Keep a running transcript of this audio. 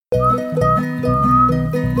Thanks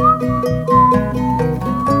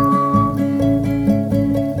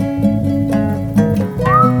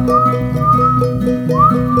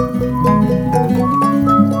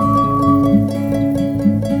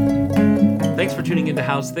for tuning into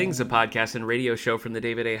How's Things, a podcast and radio show from the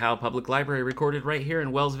David A. Howe Public Library, recorded right here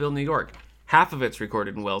in Wellsville, New York. Half of it's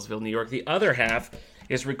recorded in Wellsville, New York. The other half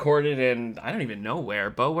is recorded in, I don't even know where.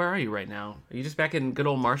 Bo, where are you right now? Are you just back in good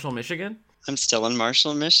old Marshall, Michigan? I'm still in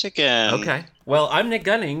Marshall, Michigan. Okay. Well, I'm Nick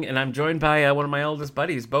Gunning, and I'm joined by one of my oldest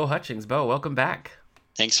buddies, Bo Hutchings. Bo, welcome back.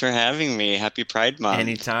 Thanks for having me. Happy Pride Month.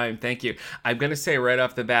 Anytime. Thank you. I'm going to say right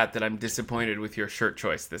off the bat that I'm disappointed with your shirt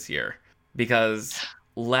choice this year, because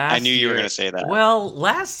I knew you were going to say that. Well,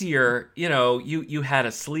 last year, you had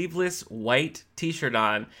a sleeveless white T-shirt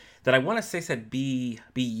on that I want to say said "Be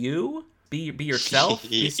you, be yourself,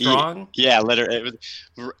 be strong." Yeah, literally,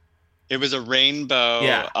 it was a rainbow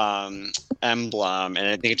emblem, and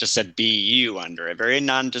I think it just said "Be you" under it. Very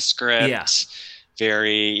nondescript,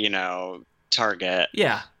 very Target.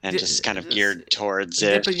 Yeah, and just kind of geared towards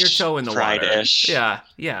it. Dipping your toe in the Pride-ish. water.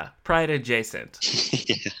 Yeah, Pride adjacent.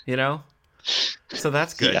 Yeah. So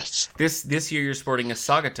that's good. Yes. This year you're sporting a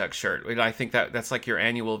Saugatuck shirt. I think that's like your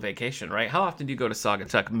annual vacation, right? How often do you go to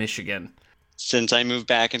Saugatuck, Michigan? Since I moved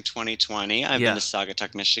back in 2020, I've been to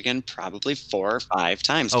Saugatuck, Michigan probably 4 or 5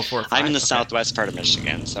 times. Oh, 4 or 5. I'm in the southwest part of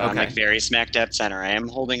Michigan, so I'm like very smack dab center. I am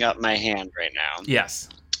holding up my hand right now. Yes.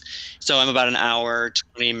 So I'm about an hour,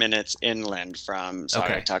 20 minutes inland from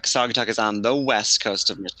Saugatuck. Okay. Saugatuck is on the west coast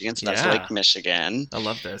of Michigan, so that's Lake Michigan. I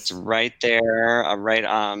love this. It's right there,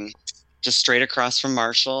 just straight across from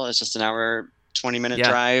Marshall. It's just an hour, 20-minute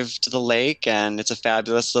drive to the lake, and it's a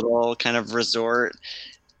fabulous little kind of resort,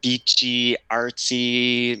 beachy,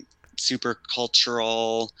 artsy, super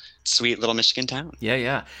cultural, sweet little Michigan town.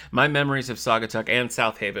 Yeah. My memories of Saugatuck and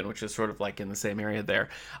South Haven, which is sort of like in the same area there,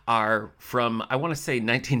 are from, I want to say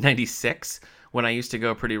 1996, when I used to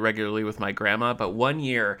go pretty regularly with my grandma. But one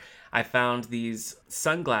year I found these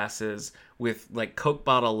sunglasses with like Coke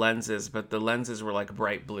bottle lenses, but the lenses were like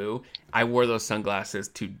bright blue. I wore those sunglasses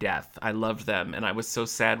to death. I loved them, and I was so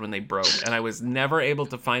sad when they broke. And I was never able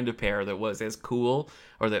to find a pair that was as cool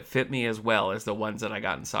or that fit me as well as the ones that I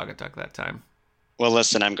got in Saugatuck that time. Well,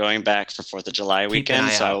 listen, I'm going back for 4th of July weekend,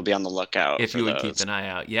 so I will be on the lookout if you would keep an eye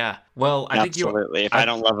out. Yeah. Well, I think absolutely. If I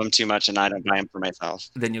don't love them too much and I don't buy them for myself,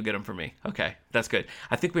 then you'll get them for me. Okay, that's good.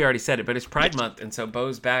 I think we already said it, but it's Pride Month, and so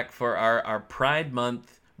Bo's back for our Pride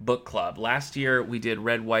Month book club. Last year we did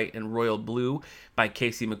Red, White, and Royal Blue by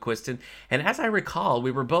Casey McQuiston, and as I recall,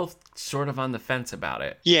 we were both sort of on the fence about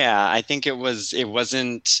it. Yeah, I think it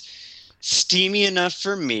wasn't steamy enough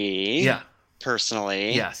for me. Yeah,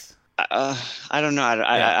 personally. Yes. I don't know.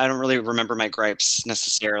 I don't really remember my gripes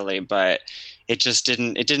necessarily, but it just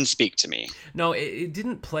didn't speak to me. No, it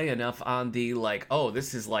didn't play enough on the like, oh,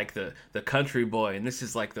 this is like the country boy and this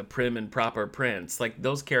is like the prim and proper prince. Like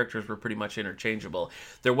those characters were pretty much interchangeable.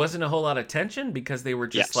 There wasn't a whole lot of tension because they were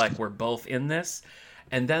just like, we're both in this.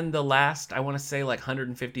 And then the last, I want to say like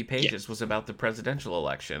 150 pages was about the presidential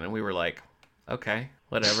election. And we were like, okay,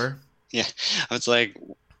 whatever. Yeah. I was like,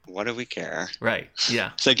 what do we care? Right.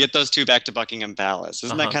 Yeah. So get those two back to Buckingham Palace.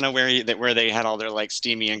 Isn't that kind of where they had all their like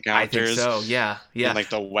steamy encounters? I think so. Yeah. In, like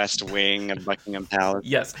the West Wing of Buckingham Palace.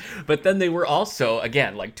 Yes, but then they were also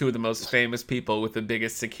again like two of the most famous people with the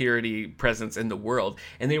biggest security presence in the world,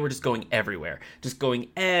 and they were just going everywhere.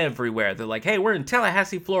 They're like, hey, we're in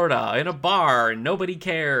Tallahassee, Florida, in a bar, and nobody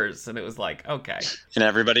cares. And it was like, okay. And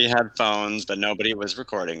everybody had phones, but nobody was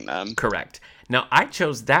recording them. Correct. Now I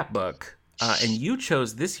chose that book. And you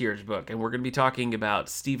chose this year's book, and we're going to be talking about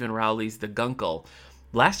Stephen Rowley's The Guncle.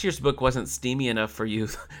 Last year's book wasn't steamy enough for you.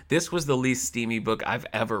 This was the least steamy book I've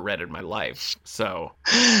ever read in my life. So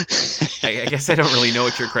I guess I don't really know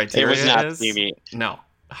what your criteria is. It was not steamy. No.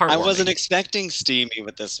 I wasn't expecting steamy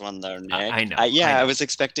with this one, though, Nick. I know. I was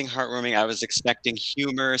expecting heartwarming. I was expecting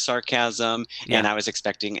humor, sarcasm, and I was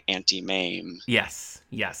expecting anti-mame. Yes.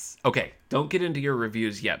 Okay, don't get into your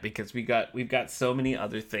reviews yet because we've got so many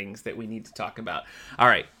other things that we need to talk about. All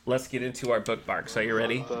right, let's get into our bookmarks. Are you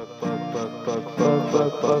ready?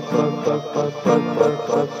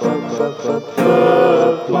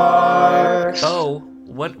 Oh,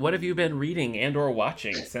 what have you been reading and or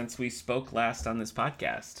watching since we spoke last on this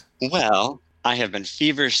podcast? Well, I have been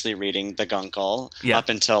feverishly reading The Guncle up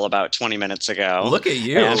until about 20 minutes ago. Look at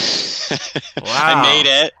you. Wow. I made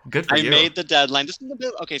it. Good for you. I made the deadline. This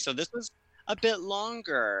was a bit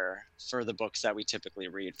longer for the books that we typically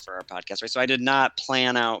read for our podcast, right? So I did not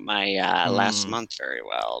plan out my last month very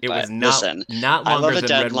well. It was not longer than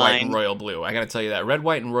Red, White, and Royal Blue. I got to tell you that. Red,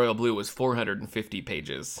 White, and Royal Blue was 450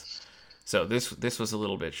 pages. So this was a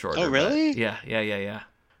little bit shorter. Oh, really? Yeah.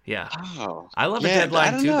 Oh, I love a yeah. I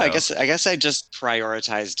deadline don't too, know. though. I guess I just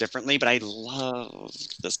prioritize differently, but I love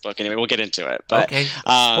this book. Anyway, we'll get into it. But Okay.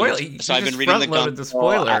 Spoiler. You so I've been just reading The front loaded the Guncle.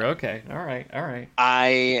 spoiler. Okay. All right. All right.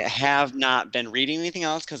 I have not been reading anything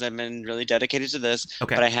else because I've been really dedicated to this,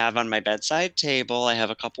 Okay. but I have on my bedside table, I have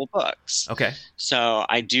a couple books. Okay. So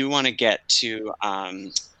I do want to get to,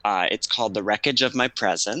 it's called The Wreckage of My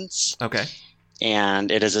Presence. Okay.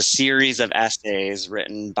 And it is a series of essays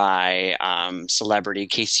written by celebrity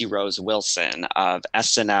Casey Rose Wilson of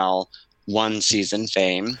SNL one season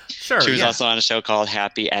fame. Sure. She was yeah. also on a show called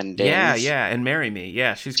Happy Endings. Yeah, and Marry Me.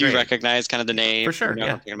 Yeah, she's Do great. you recognize kind of the name? For sure. You know what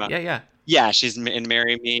Yeah. I'm talking about? Yeah. Yeah, she's in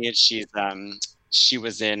Marry Me. She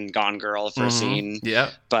was in Gone Girl for a scene. Yeah.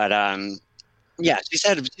 But yeah, she's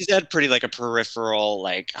had pretty like a peripheral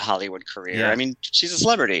like Hollywood career. Yeah. I mean, she's a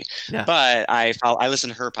celebrity. Yeah. But I listen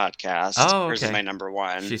to her podcast. Oh, Hers is okay. my number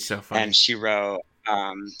one. She's so funny. And she wrote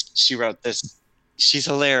this. She's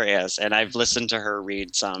hilarious, and I've listened to her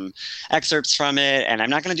read some excerpts from it, and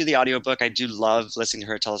I'm not going to do the audiobook. I do love listening to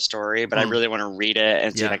her tell a story, but I really want to read it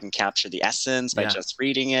and see if I can capture the essence by just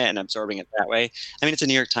reading it and absorbing it that way. I mean, it's a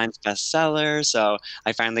New York Times bestseller, so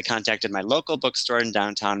I finally contacted my local bookstore in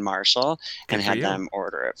downtown Marshall and had them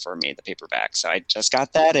order it for me, the paperback. So I just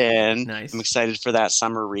got that in. Nice. I'm excited for that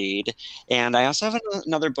summer read. And I also have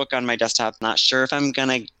another book on my desktop. Not sure if I'm going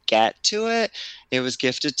to get to it. It was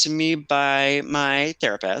gifted to me by my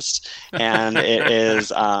therapist, and it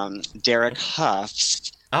is Derek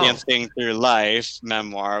Huff's Dancing Through Life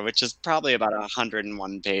memoir, which is probably about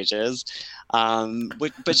 101 pages.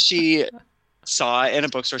 But she saw it in a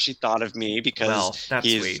bookstore. She thought of me because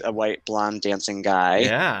he's sweet. A white blonde dancing guy.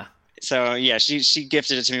 Yeah. So yeah, she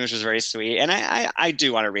gifted it to me, which was very sweet. And I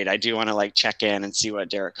do want to read. I do want to like check in and see what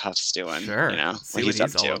Derek Huff's doing. Sure. You know, see what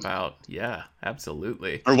he's all about. Yeah,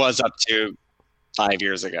 absolutely. Or was up to 5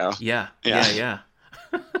 years ago. Yeah.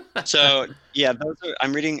 So yeah, those are,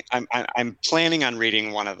 I'm planning on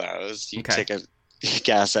reading one of those. You take a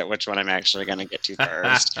guess at which one I'm actually going to get to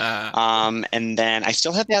first. And then I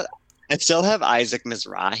still have Isaac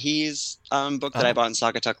Mizrahi's book that I bought in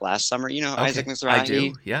Saugatuck last summer. You know Isaac Mizrahi? I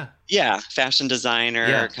do, yeah. Yeah, fashion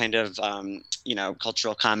designer, kind of,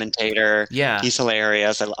 cultural commentator. Yeah. He's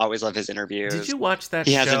hilarious. I always love his interviews. Did you watch that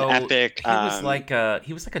show? He has an epic... He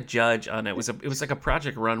was like a judge on it. It was like a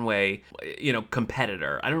Project Runway,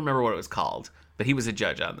 competitor. I don't remember what it was called, but he was a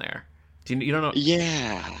judge on there. You don't know?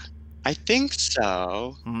 Yeah. I think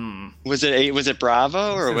so. Was it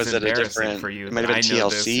Bravo or was it a different? For you, it might have been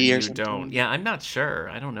TLC or something. Don't. Yeah, I'm not sure.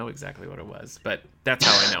 I don't know exactly what it was, but that's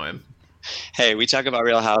how I know him. Hey, we talk about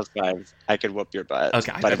Real Housewives. I could whoop your butt.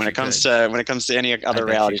 Okay, but when it comes to any other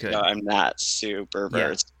reality show, I'm not super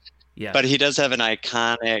versed. Yeah. But he does have an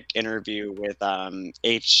iconic interview with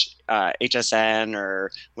HSN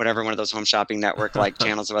or whatever one of those home shopping network like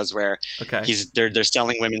channels was, where they're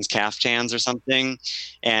selling women's caftans or something,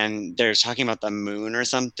 and they're talking about the moon or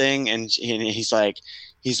something, and he's like,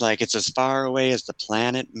 it's as far away as the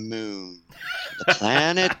planet Moon. The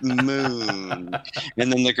planet Moon.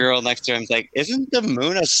 And then the girl next to him is like, isn't the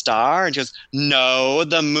moon a star? And she goes, no,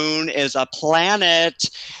 the moon is a planet.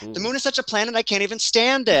 Ooh. The moon is such a planet, I can't even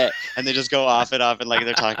stand it. And they just go off and like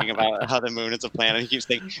they're talking about how the moon is a planet. He keeps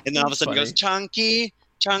thinking, and then all of a sudden he goes, Chunky,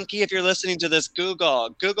 if you're listening to this,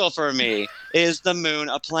 Google for me, is the moon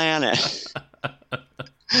a planet?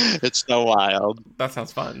 It's so wild. That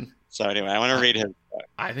sounds fun. So anyway, I want to read his book.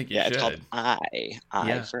 I think you should. It's called I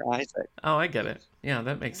for Isaac. Oh, I get it. Yeah,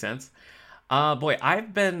 that makes sense. Boy,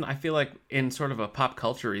 I feel like in sort of a pop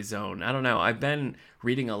culture-y zone. I don't know. I've been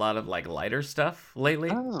reading a lot of like lighter stuff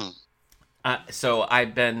lately. Oh. So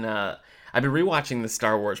I've been rewatching the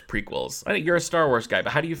Star Wars prequels. I think you're a Star Wars guy,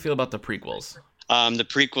 but how do you feel about the prequels? The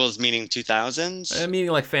prequels meaning 2000s?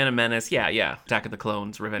 Meaning like Phantom Menace. Yeah. Attack of the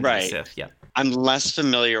Clones, Revenge of the Sith. Yeah. I'm less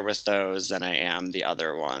familiar with those than I am the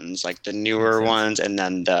other ones, like the newer ones, and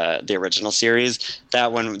then the original series.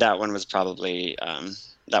 That one was probably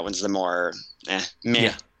that one's the more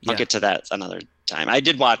meh. I'll get to that another time. I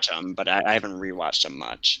did watch them, but I haven't rewatched them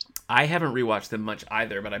much. I haven't rewatched them much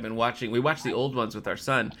either, but I've been watching. We watched the old ones with our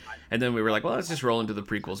son, and then we were like, well, let's just roll into the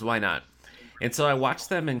prequels. Why not? And so I watched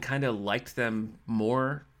them and kind of liked them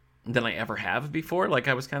more than I ever have before. Like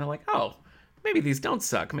I was kind of like, oh, maybe these don't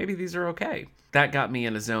suck. Maybe these are okay. That got me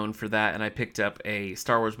in a zone for that, and I picked up a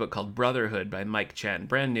Star Wars book called Brotherhood by Mike Chen.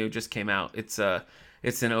 Brand new, just came out. It's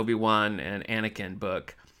an Obi-Wan and Anakin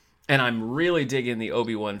book, and I'm really digging the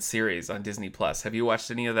Obi-Wan series on Disney Plus. Have you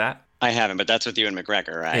watched any of that? I haven't, but that's with Ewan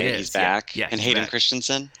McGregor, right? It is, he's back. Yeah, and Hayden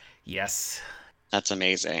Christensen? Yes. That's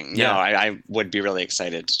amazing. Yeah. No, I would be really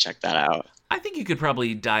excited to check that out. I think you could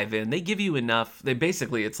probably dive in. They give you enough.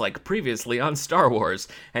 It's like previously on Star Wars,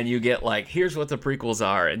 and you get like, here's what the prequels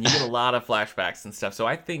are, and you get a lot of flashbacks and stuff. So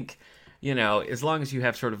I think, as long as you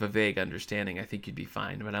have sort of a vague understanding, I think you'd be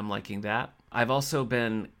fine. But I'm liking that. I've also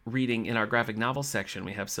been reading in our graphic novel section.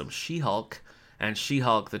 We have some She-Hulk, and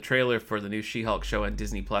She-Hulk, the trailer for the new She-Hulk show on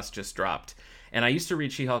Disney Plus just dropped. And I used to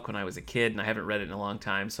read She-Hulk when I was a kid, and I haven't read it in a long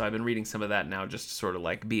time, so I've been reading some of that now just to sort of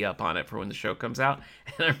like be up on it for when the show comes out,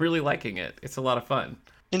 and I'm really liking it. It's a lot of fun.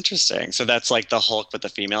 Interesting. So that's like the Hulk with the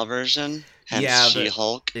female version? Hence Yeah,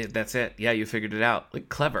 She-Hulk? That's it. Yeah, you figured it out. Like,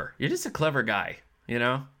 clever. You're just a clever guy.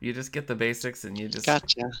 You just get the basics and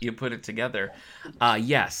Gotcha. you put it together.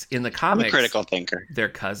 Yes, in the I'm comics, a critical thinker. they're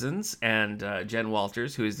cousins, and Jen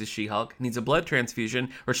Walters, who is the She-Hulk, needs a blood transfusion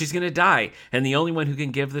or she's going to die. And the only one who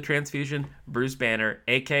can give the transfusion, Bruce Banner,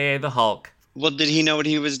 a.k.a. the Hulk. Well, did he know what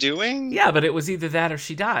he was doing? Yeah, but it was either that or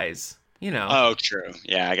she dies. Oh, true.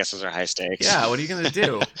 Yeah, I guess those are high stakes. Yeah, what are you going to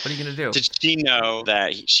do? What are you going to do? Did she know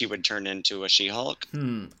that she would turn into a She-Hulk?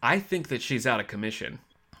 I think that she's out of commission.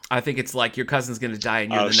 I think it's like your cousin's going to die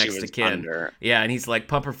and you're the next of kin. Under. Yeah, and he's like,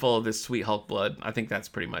 pump her full of this sweet Hulk blood. I think that's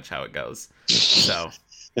pretty much how it goes. So,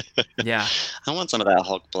 yeah. I want some of that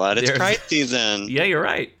Hulk blood. It's Pride season. Yeah, you're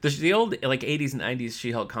right. The old like 80s and 90s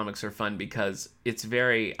She-Hulk comics are fun because it's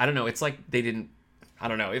very, I don't know, it's like they didn't, I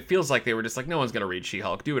don't know, it feels like they were just like, no one's going to read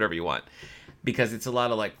She-Hulk, do whatever you want. Because it's a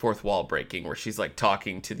lot of like fourth wall breaking where she's like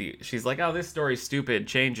talking to she's like, oh, this story's stupid,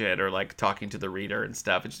 change it, or like talking to the reader and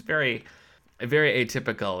stuff. It's very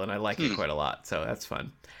atypical, and I like it quite a lot, so that's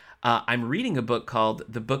fun. I'm reading a book called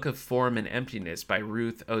The Book of Form and Emptiness by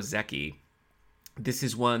Ruth Ozeki. This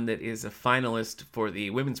is one that is a finalist for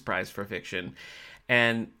the Women's Prize for Fiction,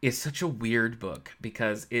 and it's such a weird book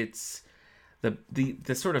because it's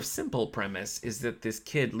the sort of simple premise is that this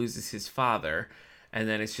kid loses his father, and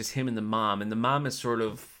then it's just him and the mom is sort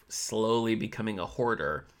of slowly becoming a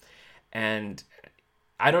hoarder, and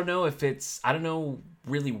I don't know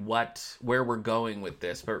really where we're going with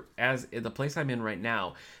this, but as in the place I'm in right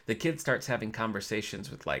now, the kid starts having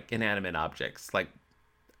conversations with like inanimate objects. Like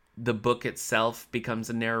the book itself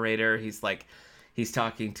becomes a narrator. He's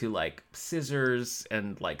talking to like scissors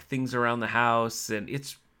and like things around the house, and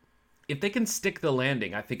if they can stick the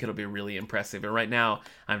landing, I think it'll be really impressive. And right now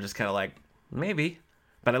I'm just kind of like, maybe,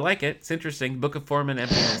 but I like it. It's interesting. Book of Form and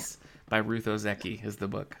Emptiness by Ruth Ozeki is the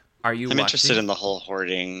book. Are you? I'm interested in the whole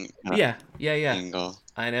hoarding. Yeah. Angle.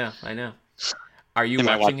 I know. Are you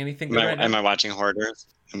watching anything good right now? Am I watching Hoarders?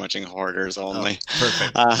 I'm watching Hoarders only. Oh,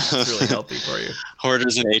 perfect. It's really healthy for you.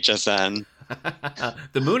 Hoarders and HSN.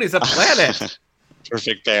 The moon is a planet.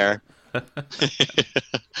 Perfect pair.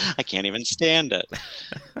 I can't even stand it.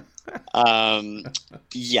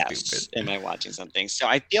 Yes. Stupid. Am I watching something? So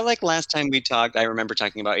I feel like last time we talked, I remember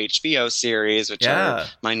talking about HBO series, which are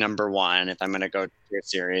my number one if I'm going to go to a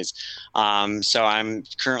series. So I'm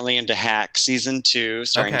currently into Hack season 2,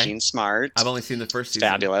 starring Jean Smart. I've only seen the first season.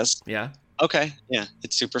 Fabulous. Yeah. Okay. Yeah.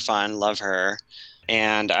 It's super fun. Love her.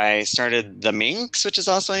 And I started The Minx, which is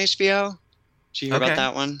also on HBO. Did you hear about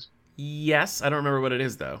that one? Yes. I don't remember what it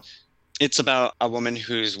is, though. It's about a woman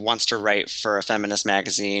who wants to write for a feminist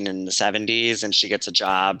magazine in the 70s, and she gets a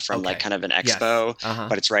job from like kind of an expo,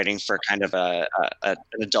 but it's writing for kind of an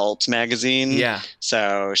adult magazine. Yeah.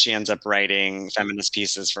 So she ends up writing feminist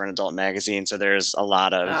pieces for an adult magazine. So there's a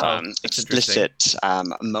lot of explicit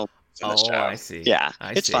moments in the show. I see. Yeah.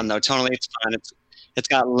 It's fun though. Totally. It's fun. It's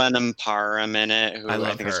got Lennon Parham in it, who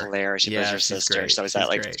I think is hilarious. She plays her sister. Great. So it's that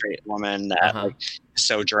like straight woman that like is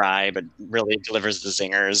so dry but really delivers the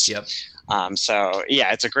zingers. Yep. So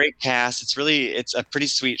yeah, it's a great cast. It's a pretty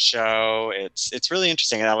sweet show. It's really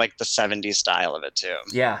interesting, and I like the 70s style of it too.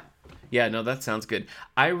 Yeah. Yeah, no, that sounds good.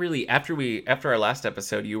 I really after our last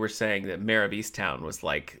episode, you were saying that Mare of Easttown was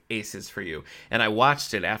like aces for you, and I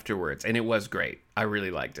watched it afterwards, and it was great. I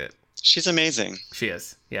really liked it. She's amazing. She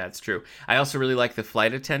is. Yeah, it's true. I also really like The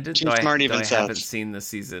Flight Attendant. Though I haven't seen the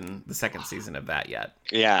second season of that yet.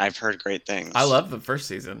 Yeah, I've heard great things. I love the first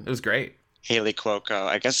season. It was great. Haley Cuoco.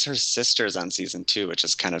 I guess her sister's on season 2, which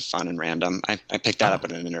is kind of fun and random. I picked that up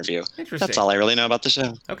in an interview. Interesting. That's all I really know about the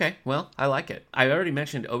show. Okay, well, I like it. I already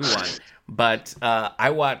mentioned Obi-Wan, but I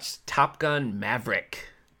watched Top Gun Maverick.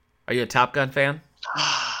 Are you a Top Gun fan?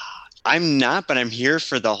 I'm not, but I'm here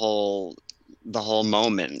for the whole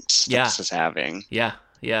moment this is having. Yeah,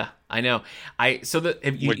 I know.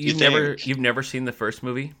 You've never seen the first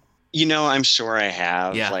movie? You know, I'm sure I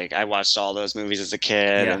have. Yeah. Like, I watched all those movies as a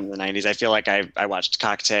kid in the 90s. I feel like I watched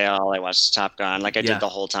Cocktail. I watched Top Gun. Like, I did the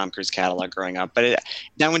whole Tom Cruise catalog growing up. But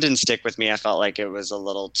that one didn't stick with me. I felt like it was a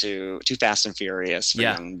little too fast and furious for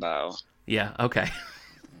young Beau. Yeah, okay.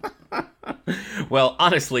 Well,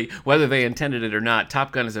 honestly, whether they intended it or not,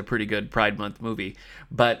 Top Gun is a pretty good Pride Month movie.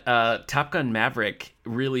 But Top Gun Maverick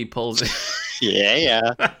really pulls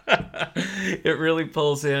Yeah. it really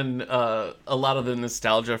pulls in a lot of the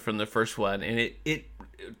nostalgia from the first one, and it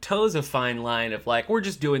toes a fine line of like, we're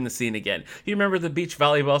just doing the scene again. You remember the beach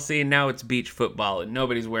volleyball scene? Now it's beach football, and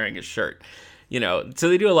nobody's wearing a shirt. So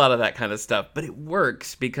they do a lot of that kind of stuff, but it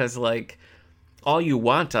works because like all you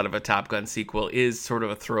want out of a Top Gun sequel is sort of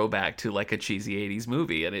a throwback to like a cheesy 80s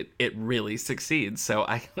movie, and it really succeeds. So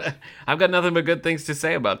I've got nothing but good things to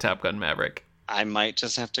say about Top Gun Maverick. I might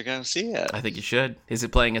just have to go see it. I think you should. Is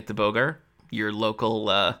it playing at the Bogar, your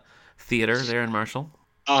local theater there in Marshall?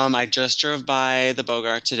 I just drove by the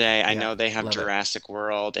Bogart today. I know they have love it. Jurassic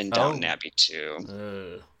World and Downton Abbey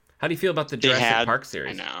too. How do you feel about the Jurassic Park I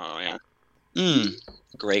series? know, yeah.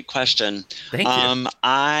 Great question. Thank you.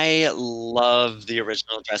 I love the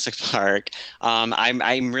original Jurassic Park.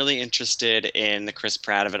 I'm really interested in the Chris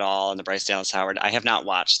Pratt of it all and the Bryce Dallas Howard. I have not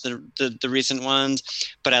watched the recent ones,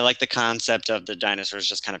 but I like the concept of the dinosaurs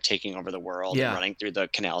just kind of taking over the world and running through the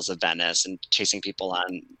canals of Venice and chasing people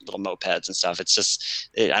on little mopeds and stuff. It's just,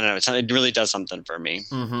 I don't know, it really does something for me.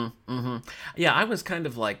 Yeah, I was kind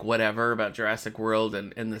of like whatever about Jurassic World,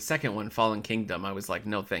 and the second one, Fallen Kingdom, I was like,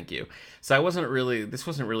 no thank you. So this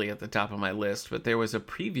wasn't really at the top of my list, but there was a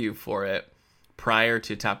preview for it prior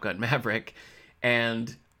to Top Gun Maverick,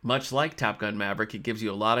 and much like Top Gun Maverick, it gives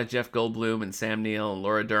you a lot of Jeff Goldblum and Sam Neill and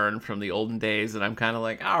Laura Dern from the olden days, and I'm kind of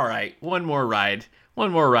like, all right, one more ride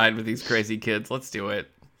with these crazy kids, let's do it.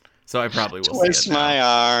 So I probably will Twist see it now. my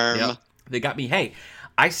arm. Yep. They got me. Hey,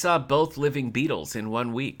 I saw both living Beatles in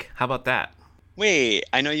 1 week. How about that? Wait,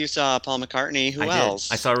 I know you saw Paul McCartney. Who I else?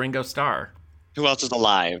 did. I saw Ringo Starr. Who else is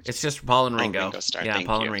alive? It's just Paul and Ringo. Ringo Starr. Yeah, Thank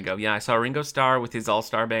Paul you. and Ringo. Yeah, I saw Ringo Starr with his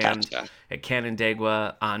all-star band at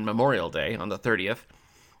Canandaigua on Memorial Day on the 30th,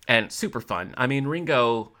 and super fun. I mean,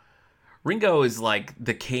 Ringo is like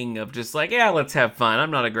the king of just like, yeah, let's have fun. I'm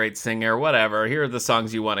not a great singer, whatever. Here are the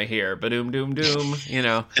songs you want to hear. Ba-doom, doom, doom,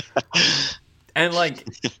 And like,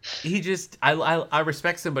 I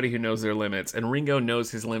respect somebody who knows their limits, and Ringo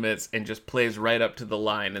knows his limits and just plays right up to the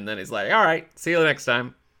line, and then he's like, all right, see you next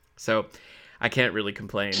time. So I can't really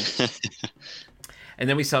complain. And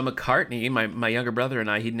then we saw McCartney, my younger brother and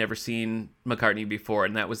I, he'd never seen McCartney before,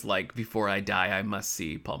 and that was like, before I die, I must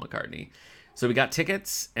see Paul McCartney. So we got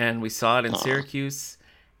tickets, and we saw it in Syracuse,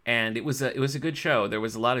 and it was a good show. There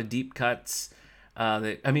was a lot of deep cuts. Paul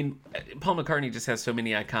McCartney just has so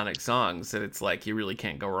many iconic songs that it's like you really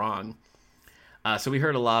can't go wrong. So we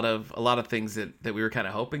heard a lot of things that we were kind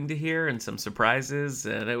of hoping to hear, and some surprises,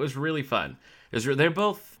 and it was really fun. They're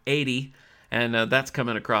both 80, and that's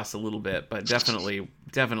coming across a little bit, but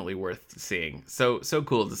definitely worth seeing. So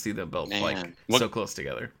cool to see them both so close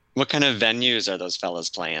together. What kind of venues are those fellas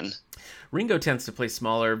playing? Ringo tends to play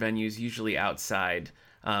smaller venues, usually outside.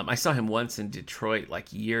 I saw him once in Detroit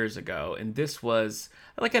like years ago, and this was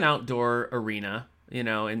like an outdoor arena,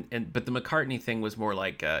 but the McCartney thing was more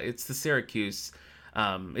like it's the Syracuse.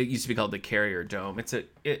 It used to be called the Carrier Dome.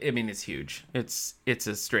 It's huge. It's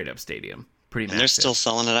a straight up stadium. Pretty massive. And they're still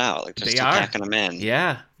selling it out. Like they're still packing them in.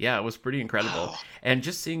 Yeah, it was pretty incredible. Wow. And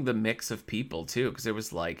just seeing the mix of people too, because there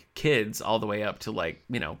was like kids all the way up to like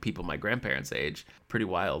people my grandparents' age. Pretty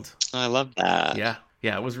wild. I love that.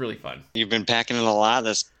 Yeah, it was really fun. You've been packing in a lot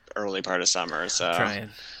this early part of summer, so trying.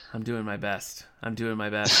 I'm doing my best.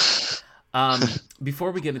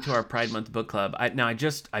 Before we get into our Pride Month book club, I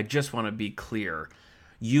just want to be clear.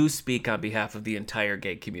 You speak on behalf of the entire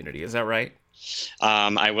gay community. Is that right?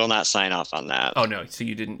 I will not sign off on that. Oh no, so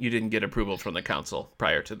you didn't get approval from the council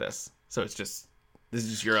prior to this. So this is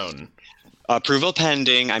just your own approval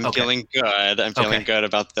pending. I'm feeling good. I'm feeling good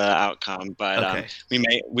about the outcome, but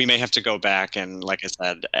we may have to go back and, like I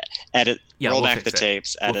said, edit, roll back the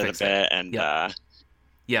tapes, edit a bit, and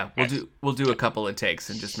we'll do a couple of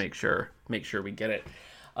takes and just make sure we get it.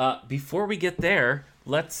 Before we get there,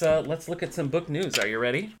 let's look at some book news. Are you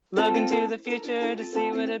ready? Look into the future to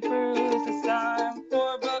see what it proves. It's time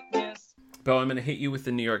for book news. Bo, I'm going to hit you with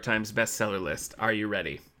the New York Times bestseller list. Are you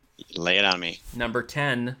ready? Lay it on me. Number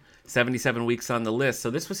 10, 77 weeks on the list. So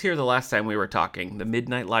this was here the last time we were talking. The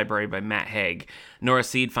Midnight Library by Matt Haig. Nora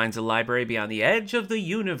Seed finds a library beyond the edge of the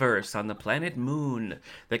universe on the planet Moon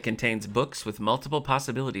that contains books with multiple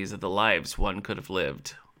possibilities of the lives one could have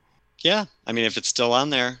lived. Yeah, I mean, if it's still on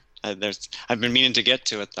there, I've been meaning to get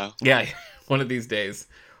to it, though. Yeah, one of these days.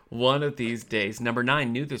 Number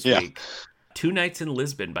 9, new this week. Two Nights in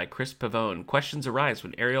Lisbon by Chris Pavone. Questions arise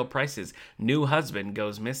when Ariel Price's new husband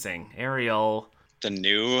goes missing. Ariel. The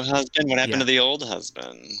new husband? What happened to the old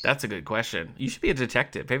husband? That's a good question. You should be a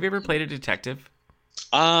detective. Have you ever played a detective?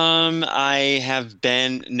 I have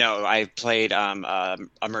been no, I played a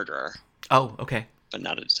murderer, Oh, okay. but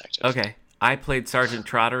not a detective. Okay. I played Sergeant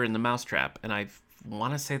Trotter in The Mousetrap, and I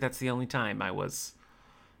want to say that's the only time I was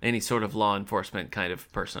any sort of law enforcement kind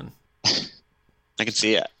of person. I can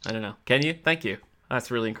see it. I don't know. Can you? Thank you.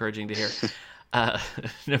 That's really encouraging to hear. Uh,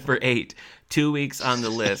 number 8, 2 weeks on the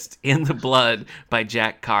list, In the Blood by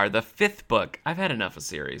Jack Carr, the 5th book. I've had enough of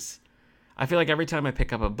series. I feel like every time I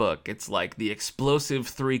pick up a book, it's like the explosive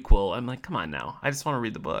threequel. I'm like, come on now. I just want to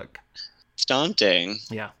read the book. It's daunting.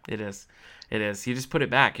 Yeah, it is. It is. You just put it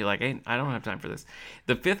back. You're like, hey, I don't have time for this.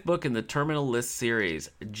 The 5th book in the Terminal List series,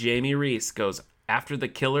 Jamie Reese goes after the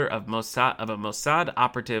killer of a Mossad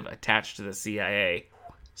operative attached to the CIA.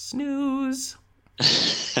 Snooze.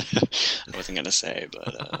 I wasn't going to say,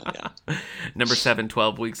 but yeah. Number 7,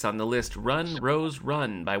 12 weeks on the list, Run, Rose,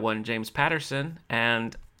 Run by one James Patterson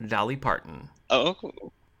and Dolly Parton. Oh,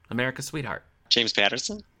 America's Sweetheart. James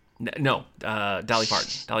Patterson? No, Dolly Parton.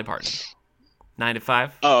 Dolly Parton. 9 to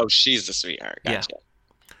 5. Oh, she's the sweetheart. Gotcha.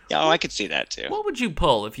 Yeah, I could see that too. What would you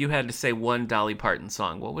pull if you had to say one Dolly Parton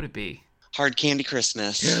song? What would it be? Hard Candy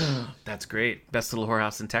Christmas. That's great. Best Little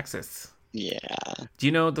Whorehouse in Texas. Yeah. Do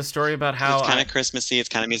you know the story about how it's kind of Christmassy? It's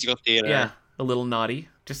kind of musical theater. Yeah, a little naughty,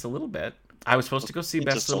 just a little bit. I was supposed to go see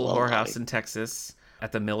Best Just a Little little Whorehouse naughty. in Texas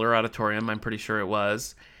at the Miller Auditorium. I'm pretty sure it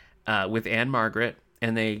was with Anne Margaret,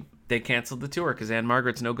 and they canceled the tour because Anne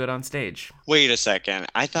Margaret's no good on stage. Wait a second.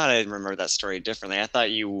 I thought I remembered that story differently. I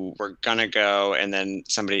thought you were gonna go and then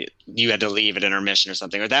you had to leave at intermission or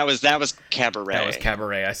something. Or that was Cabaret. That was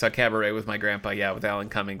Cabaret. I saw Cabaret with my grandpa, with Alan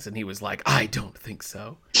Cummings, and he was like, I don't think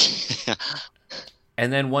so.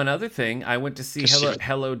 And then one other thing, I went to see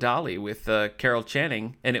Hello Dolly with Carol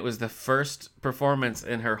Channing, and it was the first performance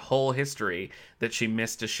in her whole history that she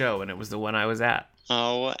missed a show, and it was the one I was at.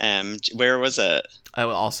 Where was it? I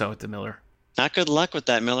was also at the Miller. Not good luck with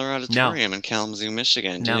that Miller Auditorium in Kalamazoo,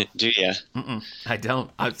 Michigan. No. Do you? I don't.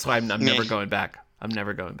 So I'm never going back. I'm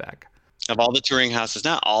never going back. Of all the touring houses,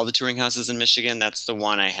 not all the touring houses in Michigan, that's the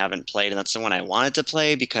one I haven't played, and that's the one I wanted to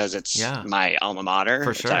play because it's my alma mater.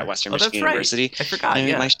 For It's sure. at Western That's Michigan right. University. I forgot, And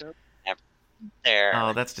yeah. my show never there.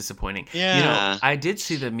 Oh, that's disappointing. Yeah. I did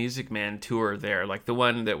see the Music Man tour there, like the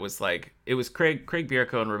one that was like it was Craig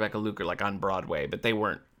Bierko and Rebecca Luker like on Broadway, but they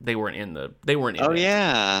weren't in Oh it.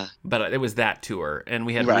 yeah. But it was that tour, and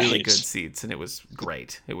we had really good seats, and it was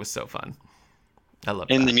great. It was so fun. I love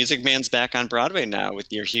And that. the Music Man's back on Broadway now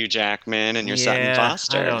with your Hugh Jackman and your Sutton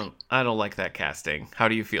Foster. I don't like that casting. How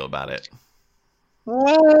do you feel about it?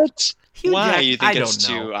 What? Hugh Why? Jack- You think I it's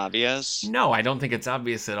don't know. too obvious? No, I don't think it's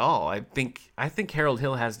obvious at all. I think Harold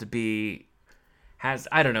Hill I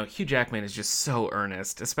don't know, Hugh Jackman is just so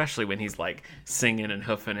earnest, especially when he's like singing and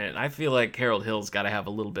hoofing it. I feel like Harold Hill's got to have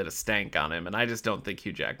a little bit of stank on him, and I just don't think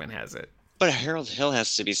Hugh Jackman has it. But Harold Hill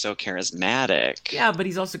has to be so charismatic. Yeah, but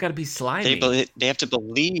he's also got to be slimy. They have to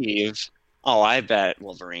believe. Oh, I bet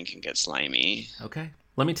Wolverine can get slimy. Okay.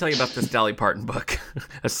 Let me tell you about this Dolly Parton book.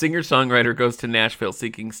 A singer-songwriter goes to Nashville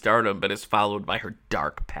seeking stardom, but is followed by her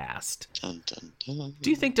dark past. Dun, dun, dun. Do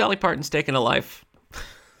you think Dolly Parton's taken a life?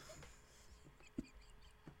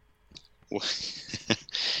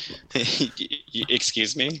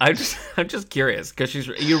 Excuse me? I'm just curious because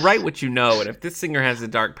you write what you know, and if this singer has a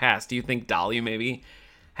dark past, do you think Dolly maybe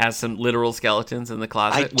has some literal skeletons in the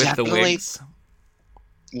closet with the wigs?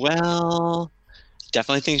 Well,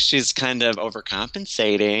 definitely think she's kind of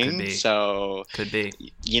overcompensating. Could be. So Could be.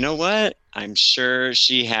 you know what? I'm sure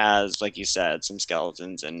she has, like you said, some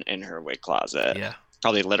skeletons in her wig closet. Yeah.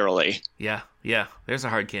 Probably literally. Yeah. There's a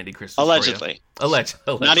hard candy Christmas. Allegedly.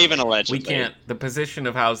 Allegedly. Not even allegedly. We can't. The position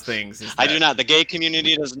of how's things is I that- do not. The gay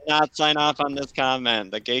community does not sign off on this comment.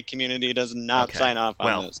 The gay community does not Okay. sign off on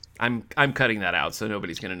Well, this. I'm cutting that out, so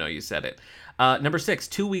nobody's going to know you said it. Number 6,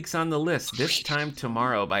 2 weeks on the list. This Time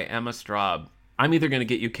Tomorrow by Emma Straub. I'm either going to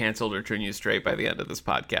get you canceled or turn you straight by the end of this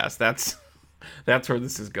podcast. That's where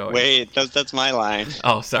this is going. Wait, that's my line.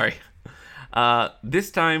 Oh, sorry.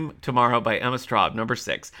 This Time Tomorrow by Emma Straub, number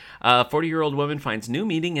 6. A 40-year-old woman finds new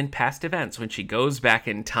meaning in past events when she goes back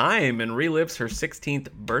in time and relives her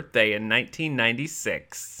 16th birthday in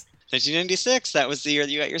 1996. 1996. That was the year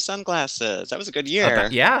that you got your sunglasses. That was a good year.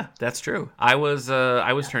 Yeah, that's true. I was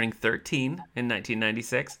turning 13 in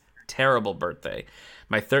 1996. Terrible birthday.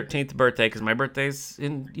 My 13th birthday, because my birthday's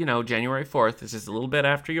in, January 4th. This is a little bit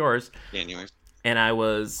after yours. January. And I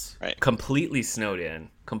was Right. completely snowed in.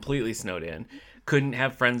 Couldn't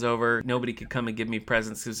have friends over. Nobody could come and give me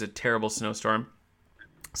presents. It was a terrible snowstorm.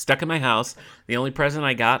 Stuck in my house. The only present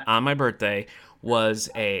I got on my birthday was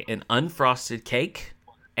an unfrosted cake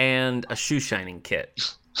and a shoe shining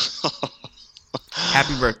kit.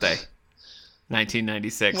 Happy birthday.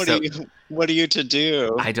 1996. So What are you to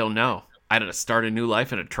do? I don't know. I don't know, start a new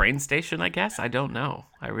life at a train station, I guess. I don't know.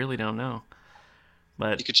 I really don't know.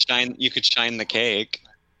 But You could shine the cake.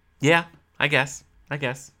 yeah, I guess.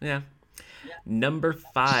 Yeah. Number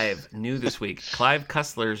 5, new this week, Clive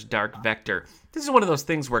Cussler's Dark Vector. This is one of those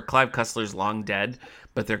things where Clive Cussler's long dead,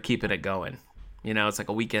 but they're keeping it going. You know, it's like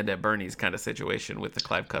a Weekend at Bernie's kind of situation with the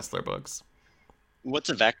Clive Cussler books. What's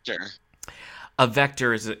a vector? A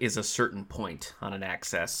vector is a certain point on an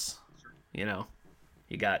axis. You know,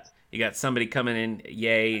 you got somebody coming in,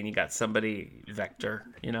 yay, and you got somebody vector.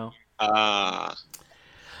 You know.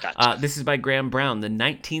 Gotcha. This is by Graham Brown, the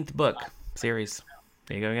 19th book series.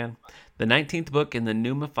 There you go again. The 19th book in the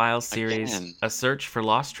Numa Files series, Again. A Search for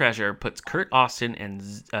Lost Treasure, puts Kurt Austin and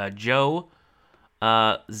Joe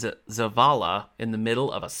Zavala in the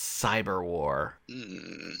middle of a cyber war.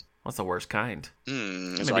 What's the worst kind?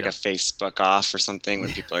 It's Maybe like not. a Facebook off or something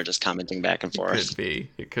when people are just commenting back and forth.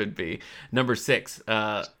 It could be. Number 6.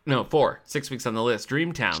 4. 6 weeks on the list.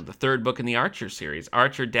 Dreamtown, the 3rd book in the Archer series.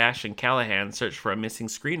 Archer, Dash, and Callahan search for a missing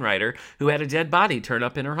screenwriter who had a dead body turn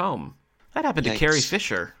up in her home. That happened to Yikes. Carrie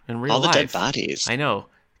Fisher in real All the life. dead bodies. I know.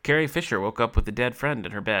 Carrie Fisher woke up with a dead friend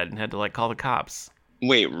in her bed and had to call the cops.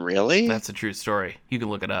 Wait, really? That's a true story. You can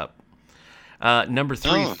look it up. Number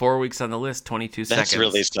 3, Oh. 4 weeks on the list, 22 That's seconds.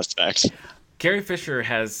 really suspect. Carrie Fisher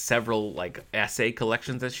has several essay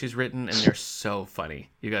collections that she's written, and they're so funny.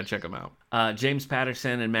 You gotta check them out. James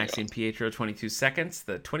Patterson and Maxine Pietro, 22 seconds.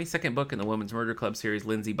 The 22nd book in the Women's Murder Club series,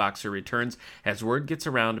 Lindsay Boxer returns as word gets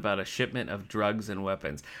around about a shipment of drugs and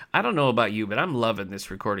weapons. I don't know about you, but I'm loving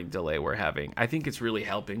this recording delay we're having. I think it's really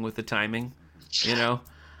helping with the timing. You know,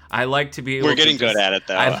 I like to be able. We're getting good at it,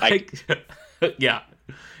 though. I like, yeah,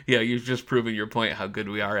 you've just proven your point how good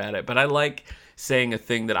we are at it. But I like saying a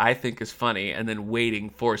thing that I think is funny and then waiting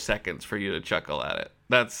 4 seconds for you to chuckle at it.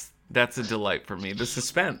 That's a delight for me. The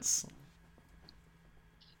suspense.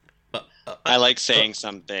 I like saying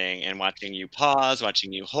something and watching you pause,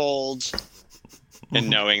 watching you hold, and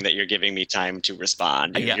knowing that you're giving me time to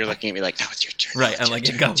respond. Yeah. You're looking at me like, now it's your turn. Right, I'm like,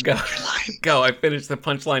 go. Go, I finished the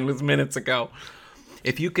punchline was minutes ago.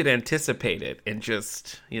 If you could anticipate it and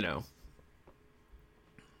just,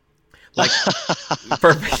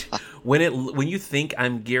 perfect. When you think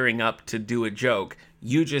I'm gearing up to do a joke,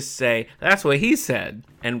 you just say, that's what he said,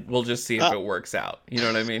 and we'll just see if it works out. You know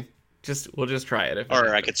what I mean? We'll just try it.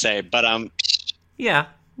 Or I could say, but yeah,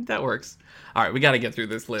 that works. All right, we got to get through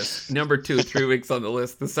this list. Number 2, 3 weeks on the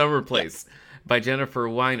list, The Summer Place by Jennifer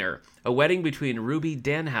Weiner. A wedding between Ruby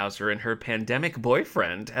Danhauser and her pandemic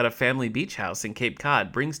boyfriend at a family beach house in Cape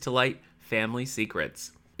Cod brings to light family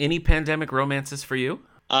secrets. Any pandemic romances for you?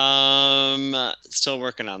 still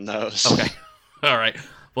working on those. Okay. All right.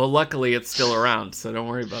 Well, luckily it's still around, so don't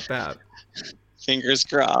worry about that. Fingers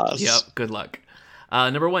crossed. Yep. Good luck.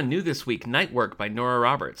 Number 1, new this week, Night Work by Nora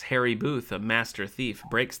Roberts. Harry Booth, a master thief,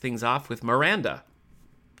 breaks things off with Miranda.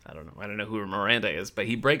 I don't know who Miranda is, but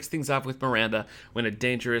he breaks things off with Miranda when a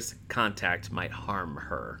dangerous contact might harm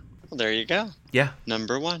her. Well, there you go. Yeah.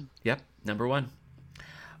 Number 1. Yep. Number 1.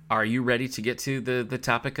 Are you ready to get to the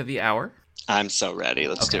topic of the hour? I'm so ready.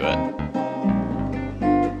 Let's do it.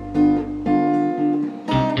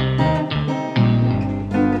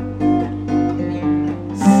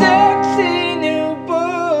 Sexy new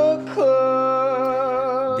book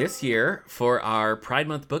club. This year, for our Pride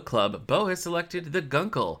Month book club, Bo has selected The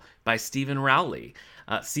Guncle by Stephen Rowley.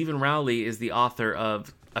 Stephen Rowley is the author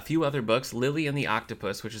of a few other books, Lily and the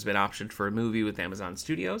Octopus, which has been optioned for a movie with Amazon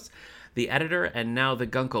Studios, the editor, and now The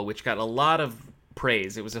Guncle, which got a lot of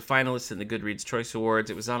praise. It was a finalist in the Goodreads Choice Awards.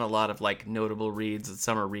 It was on a lot of notable reads and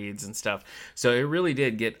summer reads and stuff. So it really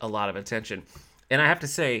did get a lot of attention. And I have to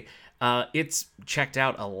say, it's checked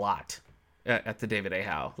out a lot at the David A.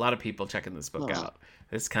 Howe. A lot of people checking this book out.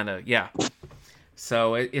 It's kind of, yeah.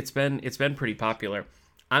 So it's been pretty popular.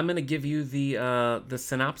 I'm going to give you the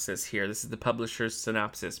synopsis here. This is the publisher's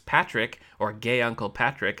synopsis. Patrick, or Gay Uncle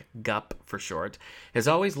Patrick, Gup for short, has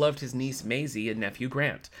always loved his niece Maisie and nephew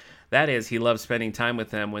Grant. That is, he loves spending time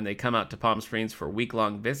with them when they come out to Palm Springs for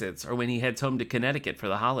week-long visits or when he heads home to Connecticut for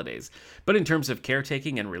the holidays. But in terms of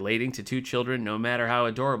caretaking and relating to 2 children, no matter how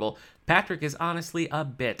adorable, Patrick is honestly a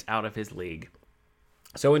bit out of his league.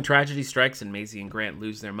 So when tragedy strikes and Maisie and Grant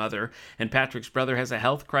lose their mother, and Patrick's brother has a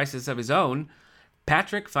health crisis of his own,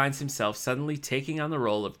 Patrick finds himself suddenly taking on the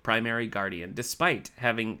role of primary guardian, despite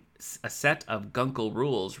having a set of Guncle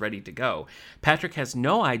rules ready to go. Patrick has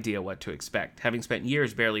no idea what to expect, having spent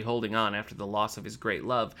years barely holding on after the loss of his great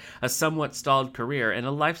love, a somewhat stalled career, and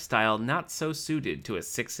a lifestyle not so suited to a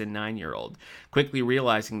 6- and 9-year-old, quickly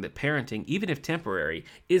realizing that parenting, even if temporary,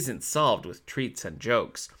 isn't solved with treats and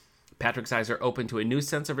jokes. Patrick's eyes are open to a new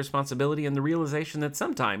sense of responsibility and the realization that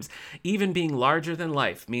sometimes even being larger than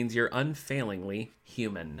life means you're unfailingly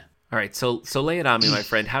human. All right, so lay it on me, my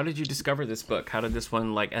friend. How did you discover this book? How did this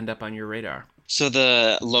one end up on your radar? So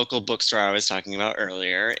the local bookstore I was talking about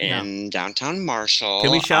earlier in downtown Marshall.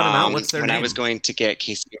 Can we shout them out? What's their name? When I was going to get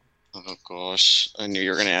Casey. Oh gosh, I knew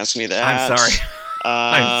you were going to ask me that. I'm sorry.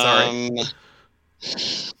 I'm sorry.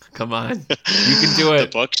 Come on, you can do it. The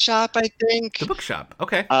Bookshop, I think. The Bookshop.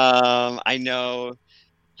 Okay. I know.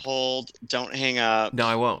 Hold. Don't hang up. No,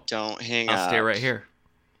 I won't. Don't hang up. I'll stay right here.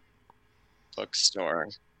 Bookstore.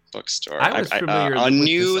 I was familiar with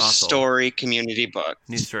News this Story Community Books.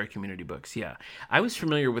 News Story Community Books, yeah. I was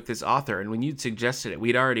familiar with this author, and when you'd suggested it,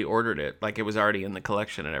 we'd already ordered it. Like, it was already in the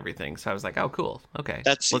collection and everything. So I was like, oh, cool. Okay.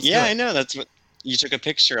 I know. That's what you took a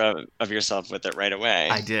picture of yourself with it right away.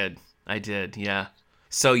 I did, yeah.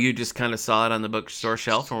 So you just kind of saw it on the bookstore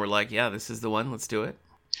shelf and were like, yeah, this is the one. Let's do it.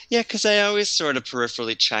 Yeah, because I always sort of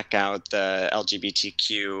peripherally check out the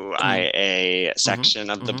LGBTQIA section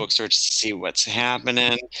of the bookstore just to see what's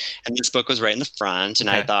happening. And this book was right in the front, and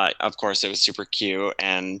I thought, of course, it was super cute.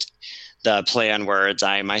 And the play on words,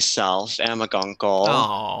 I myself am a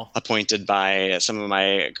gunkle, appointed by some of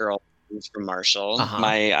my girls from Marshall.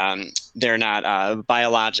 They're not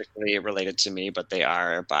biologically related to me, but they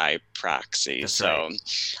are by proxy. That's right.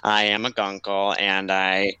 I am a gunkle, and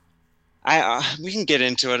we can get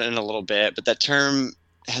into it in a little bit, but that term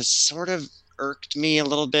has sort of irked me a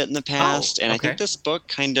little bit in the past, and I think this book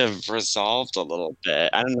kind of resolved a little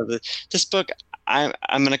bit. I don't know. This book, I'm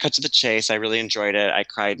going to cut to the chase. I really enjoyed it. I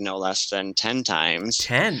cried no less than 10 times.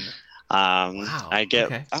 10? Wow. I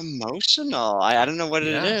get emotional. I don't know what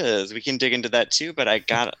it is. We can dig into that too, but I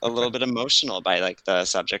got a little bit emotional by the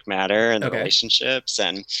subject matter and the relationships.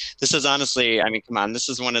 And this is honestly, I mean, come on, this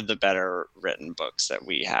is one of the better written books that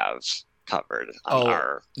we have covered on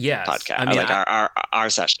our podcast. I mean, our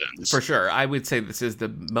sessions. For sure. I would say this is the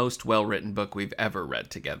most well-written book we've ever read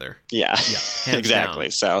together. Yeah. Exactly.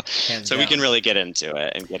 Down. So we can really get into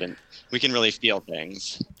it and we can really feel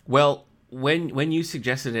things. Well, when you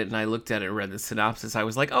suggested it and I looked at it and read the synopsis, I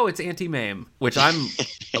was like, oh, it's Auntie Mame, which I'm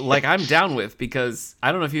I'm down with, because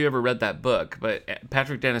I don't know if you ever read that book, but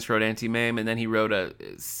Patrick Dennis wrote Auntie Mame, and then he wrote a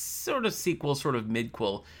sort of sequel, sort of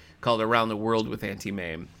midquel called Around the World with Auntie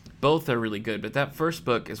Mame. Both are really good, but that first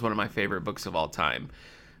book is one of my favorite books of all time.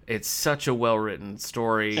 It's such a well-written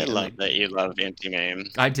story. I love that you love Auntie Mame.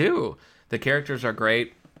 I do. The characters are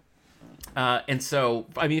great. And so,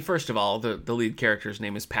 I mean, first of all, the lead character's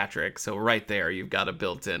name is Patrick. So right there, you've got it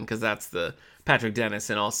built in, because that's the Patrick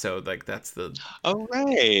Dennis, and also that's the. Oh,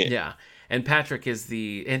 right. Yeah. And Patrick is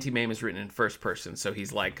Auntie Mame is written in first person. So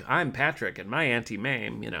he's like, I'm Patrick and my Auntie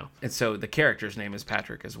Mame, And so the character's name is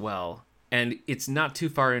Patrick as well. And it's not too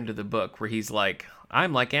far into the book where he's like,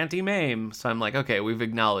 I'm like Auntie Mame. So I'm like, okay, we've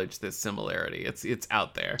acknowledged this similarity. It's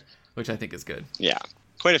out there, which I think is good. Yeah.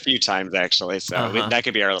 Quite a few times, actually. So that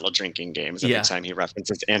could be our little drinking games every time he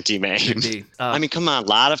references Auntie Mame. Could be. I mean, come on,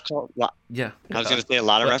 I was going to say a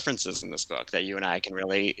lot of references in this book that you and I can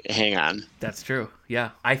really hang on. That's true.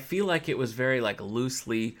 Yeah. I feel like it was very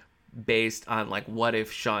loosely based on what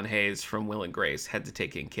if Sean Hayes from Will and Grace had to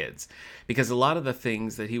take in kids, because a lot of the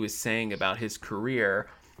things that he was saying about his career,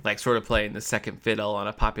 sort of playing the second fiddle on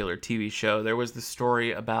a popular TV show. There was the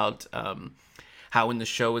story about how when the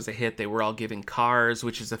show was a hit, they were all given cars,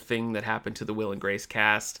 which is a thing that happened to the Will and Grace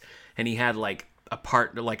cast. And he had a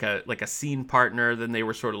partner, like a scene partner. Then they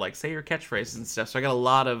were sort of say your catchphrases and stuff. So I got a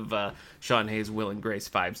lot of Sean Hayes, Will and Grace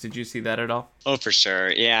vibes. Did you see that at all? Oh, for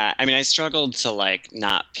sure. Yeah. I mean, I struggled to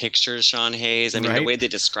not picture Sean Hayes. I mean, the way they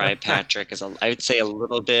describe Patrick is, I would say, a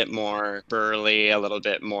little bit more burly, a little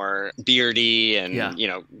bit more beardy, and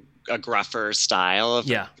a gruffer style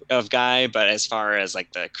of guy. But as far as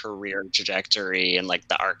the career trajectory and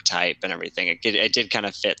the archetype and everything, it did kind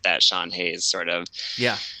of fit that Sean Hayes sort of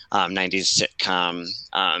 90s sitcom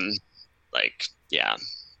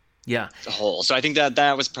the whole. So I think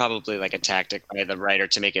that was probably a tactic by the writer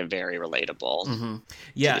to make it very relatable. And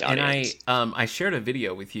I shared a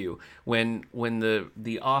video with you when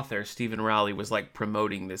the author Stephen Rowley was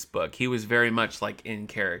promoting this book. He was very much in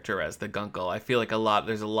character as the Gunkle. I feel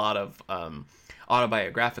there's a lot of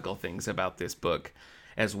autobiographical things about this book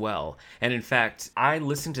as well. And in fact, I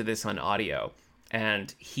listened to this on audio,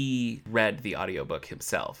 and he read the audiobook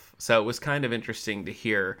himself. So it was kind of interesting to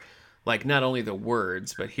hear not only the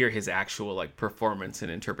words, but hear his actual performance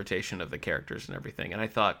and interpretation of the characters and everything. And I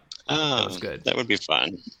thought that was good. That would be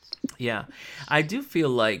fun. Yeah. I do feel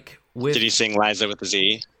with Did he sing Liza with a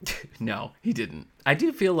Z? No, he didn't. I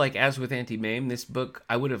do feel like, as with Auntie Mame, this book,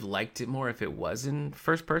 I would have liked it more if it was in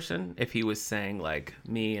first person, if he was saying, like,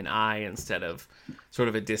 me and I, instead of sort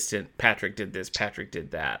of a distant, Patrick did this, Patrick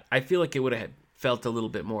did that. I feel like it would have felt a little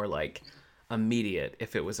bit more, like, immediate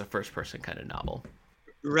if it was a first person kind of novel.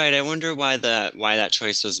 Right. I wonder why that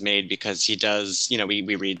choice was made, because he does,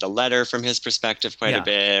 we read the letter from his perspective quite a Yeah.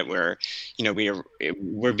 bit, where,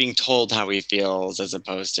 we're being told how he feels as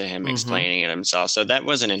opposed to him Mm-hmm. explaining it himself. So that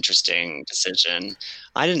was an interesting decision.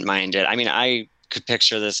 I didn't mind it. I mean, I could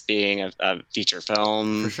picture this being a feature For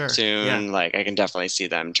film sure. Yeah. soon. Like, I can definitely see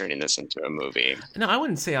them turning this into a movie. No, I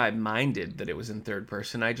wouldn't say I minded that it was in third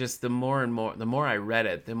person. I just, the more I read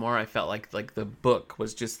it, the more I felt like the book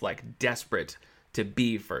was just like desperate to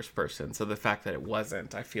be first person. So the fact that it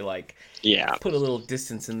wasn't, I feel like Yeah. put a little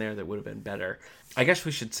distance in there that would have been better. I guess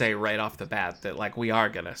we should say right off the bat that, like, we are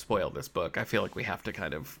gonna spoil this book. I feel like we have to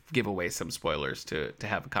kind of give away some spoilers to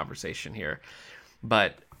have a conversation here.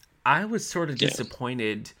 But I was sort of Yeah.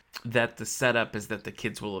 disappointed that the setup is that the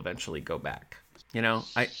kids will eventually go back.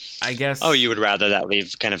 I guess. Oh, you would rather that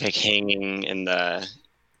leave kind of like hanging in the,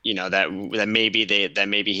 that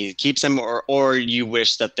maybe he keeps them, or you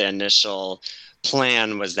wish that the initial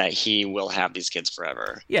plan was that he will have these kids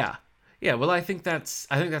forever. Yeah. Yeah, well, I think that's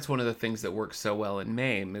one of the things that works so well in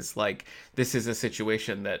Mame is, like, this is a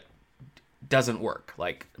situation that doesn't work.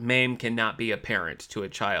 Like, Mame cannot be a parent to a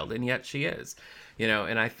child, and yet she is.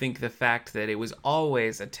 And I think the fact that it was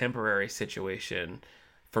always a temporary situation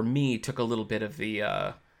for me took a little bit of the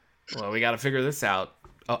well, we got to figure this out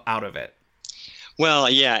of it. Well,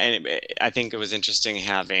 yeah, and I think it was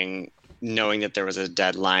interesting knowing that there was a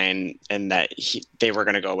deadline and that they were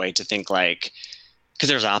going to go away, to think like, because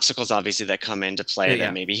there's obstacles obviously that come into play, Yeah.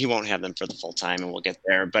 that maybe he won't have them for the full time, and we'll get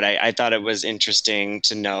there. But I thought it was interesting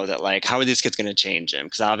to know that, like, how are these kids going to change him?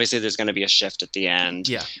 Because obviously there's going to be a shift at the end.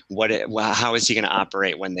 Yeah. How is he going to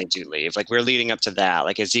operate when they do leave? Like, we're leading up to that.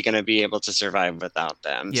 Like, is he going to be able to survive without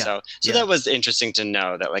them? Yeah. So Yeah. that was interesting to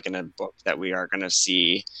know that, like, in a book that we are going to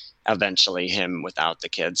see eventually him without the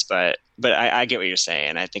kids. But I get what you're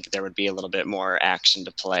saying. I think there would be a little bit more action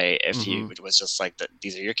to play if he was just like,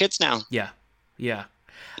 these are your kids now. Yeah. Yeah.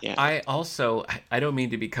 Yeah. I don't mean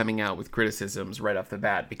to be coming out with criticisms right off the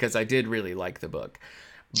bat, because I did really like the book.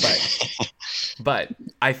 But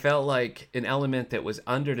I felt like an element that was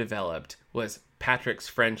underdeveloped was Patrick's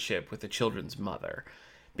friendship with the children's mother,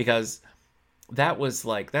 because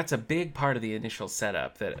that's a big part of the initial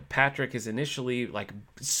setup, that Patrick is initially like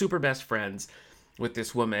super best friends with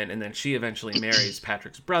this woman, and then she eventually marries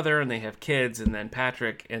Patrick's brother, and they have kids, and then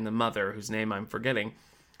Patrick and the mother, whose name I'm forgetting,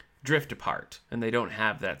 drift apart, and they don't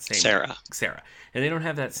have that same Sarah, and they don't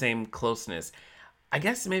have that same closeness. I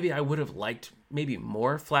guess maybe I would have liked maybe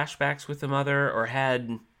more flashbacks with the mother, or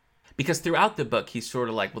had, because throughout the book he's sort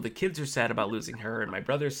of like, well, the kids are sad about losing her, and my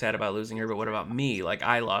brother's sad about losing her, but what about me? Like,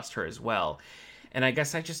 I lost her as well. And I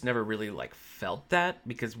guess I just never really like felt that,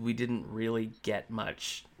 because we didn't really get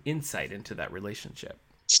much insight into that relationship.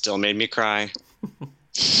 Still made me cry.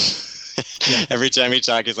 Yeah. Every time he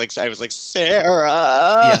talked, I was like,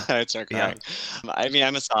 Sarah. Yeah. I'd start crying. Yeah. I mean,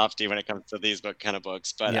 I'm a softie when it comes to these kind of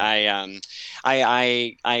books, but Yeah.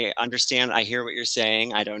 I understand. I hear what you're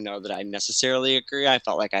saying. I don't know that I necessarily agree. I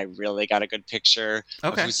felt like I really got a good picture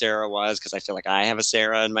of Okay. who Sarah was, because I feel like I have a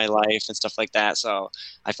Sarah in my life and stuff like that. So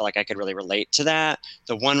I felt like I could really relate to that.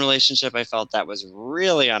 The one relationship I felt that was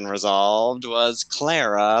really unresolved was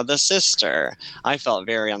Clara, the sister. I felt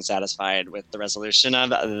very unsatisfied with the resolution of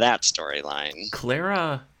that storyline.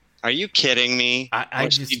 Clara. Are you kidding me?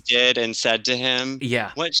 She did and said to him.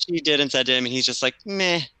 Yeah. What she did and said to him, and he's just like,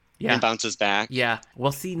 meh. Yeah. And bounces back. Yeah.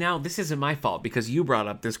 Well, see, now this isn't my fault, because you brought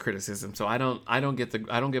up this criticism, so I don't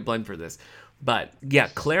get blamed for this. But yeah,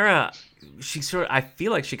 Clara, I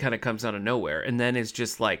feel like she kind of comes out of nowhere, and then is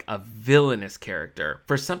just like a villainous character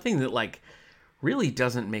for something that, like, really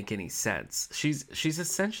doesn't make any sense. She's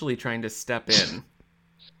essentially trying to step in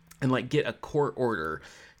and, like, get a court order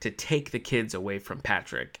to take the kids away from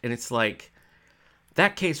Patrick, and it's like,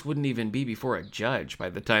 that case wouldn't even be before a judge by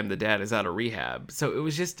the time the dad is out of rehab. So it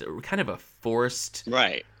was just kind of a forced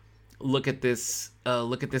look at this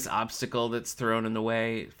obstacle that's thrown in the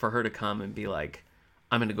way for her to come and be like,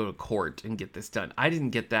 I'm going to go to court and get this done. I didn't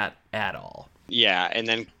get that at all. Yeah, and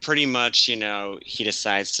then pretty much, he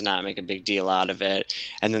decides to not make a big deal out of it.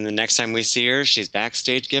 And then the next time we see her, she's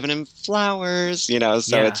backstage giving him flowers,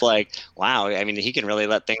 so it's like, wow, I mean, he can really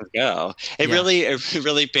let things go. It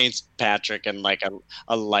really paints Patrick in like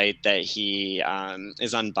a light that he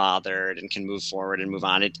is unbothered and can move forward and move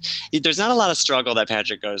on. There's not a lot of struggle that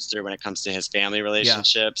Patrick goes through when it comes to his family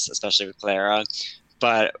relationships, especially with Clara.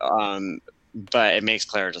 but it makes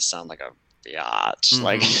Claire just sound like a biatch. Mhm.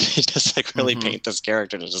 Like they just like really Mhm. paint this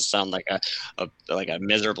character to just sound like a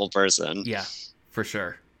miserable person. Yeah, for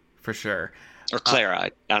sure. For sure. Or Clara.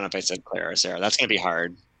 I don't know if I said Clara or Sarah. That's gonna be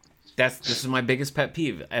hard. This is my biggest pet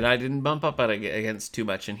peeve, and I didn't bump up against too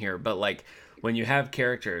much in here, but like when you have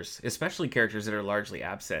characters, especially characters that are largely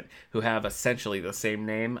absent, who have essentially the same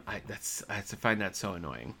name, I find that so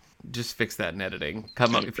annoying. Just fix that in editing.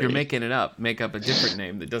 Come up if you're making it up, make up a different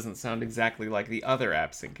name that doesn't sound exactly like the other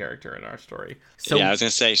absent character in our story. So yeah, I was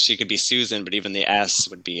gonna say she could be Susan, but even the S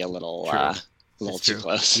would be a little too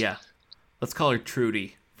close. Yeah, let's call her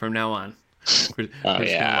Trudy from now on. We're just Oh gonna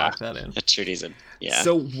yeah, lock that in. Trudy's yeah.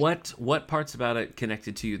 So what parts about it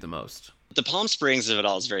connected to you the most? The Palm Springs of it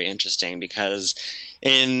all is very interesting because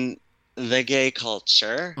in the gay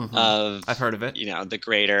culture of I've heard of it. The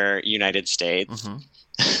greater United States,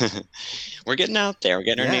 Mhm. we're getting out there. We're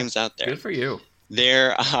getting our names out there. Good for you.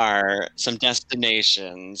 There are some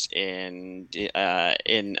destinations in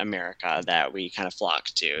America that we kind of flock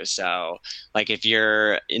to. So, like if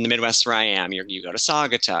you're in the Midwest where I am, you go to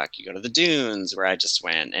Saugatuck, you go to the Dunes where I just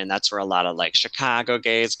went, and that's where a lot of like Chicago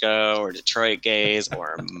gays go, or Detroit gays,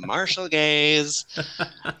 or Marshall gays.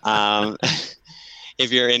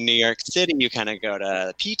 If you're in New York City, you kind of go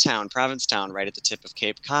to P-Town, Provincetown, right at the tip of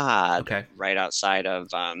Cape Cod, right outside of,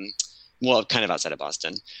 kind of outside of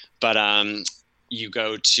Boston. But you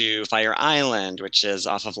go to Fire Island, which is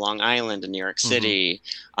off of Long Island in New York City.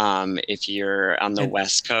 If you're on the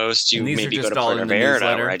West Coast, you maybe go to Puerto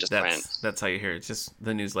Vallarta, where I just went. That's how you hear it. It's just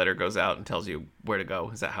the newsletter goes out and tells you where to go.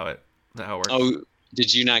 Is that how it works? Oh,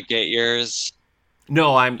 did you not get yours?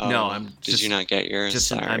 No, I'm Did you not get yours?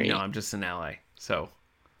 Sorry. I'm just an ally. So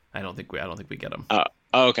I don't think we get them. Oh,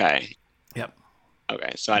 okay. Yep.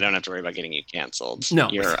 Okay, so I don't have to worry about getting you canceled. No,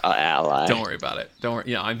 you're an ally. Don't worry about it. Don't worry.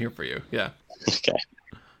 Yeah, I'm here for you. Yeah. Okay.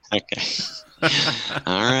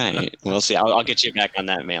 All right. We'll see. I'll get you back on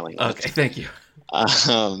that mailing list. Okay. Thank you.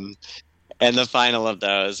 And the final of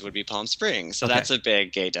those would be Palm Springs. So that's a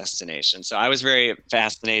big gay destination. So I was very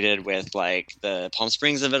fascinated with like the Palm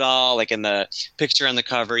Springs of it all. Like in the picture on the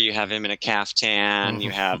cover, you have him in a caftan. You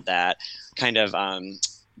have that kind of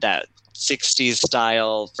that 60s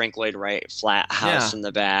style Frank Lloyd Wright flat house in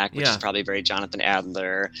the back, which is probably very Jonathan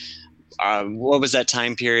Adler. What was that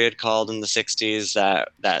time period called in the 60s?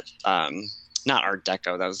 That not Art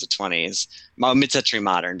Deco, that was the 20s. Mid-century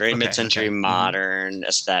modern, very mid-century modern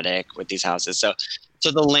aesthetic with these houses. So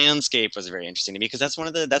the landscape was very interesting to me because that's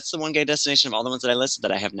the one gay destination of all the ones that I listed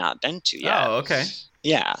that I have not been to yet. Oh, okay.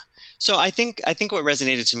 Yeah. So I think what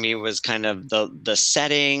resonated to me was kind of the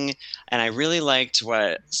setting, and I really liked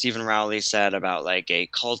what Stephen Rowley said about like gay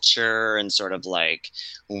culture and sort of like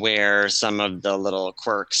where some of the little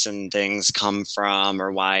quirks and things come from,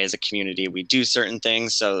 or why as a community we do certain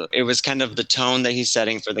things. So it was kind of the tone that he's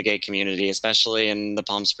setting for the gay community, especially in the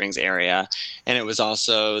Palm Springs area. And it was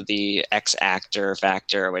also the ex-actor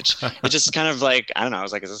factor, which it just kind of like, I don't know, I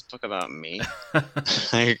was like, is this book about me?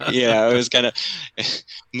 It was kind of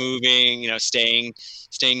moving,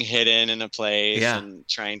 staying hidden in a place and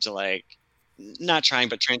trying to like, not trying,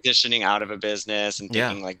 but transitioning out of a business and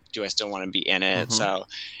thinking like, do I still want to be in it? So,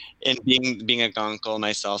 and being a gunkle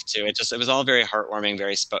myself too, it was all very heartwarming,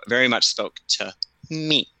 very much spoke to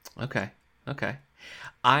me. Okay.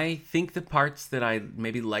 I think the parts that I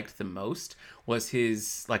maybe liked the most was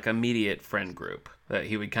his like immediate friend group, that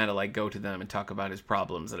he would kind of like go to them and talk about his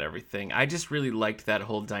problems and everything. I just really liked that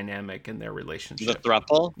whole dynamic in their relationship. The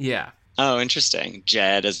throuple? Yeah. Oh, interesting.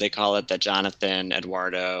 Jed, as they call it, the Jonathan,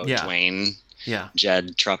 Eduardo, Dwayne. Yeah.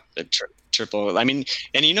 Jed, triple. I mean,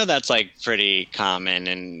 and that's like pretty common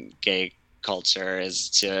in gay culture,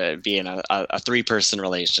 is to be in a 3-person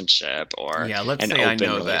relationship or an open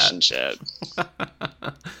relationship.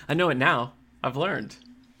 I know it now. I've learned.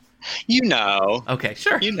 Okay,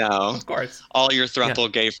 sure. Of course. All your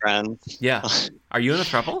throuple gay friends. Yeah. Are you in a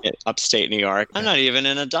throuple? Upstate New York. I'm not even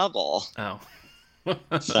in a double. Oh.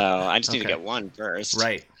 So I just need to get one first.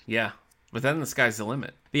 Right. Yeah. But then the sky's the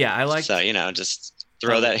limit. But yeah, I like. So just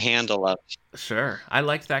throw that handle up. Sure, I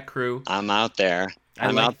liked that crew. I'm out there.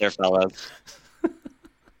 I'm out there, fellas.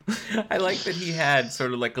 I like that he had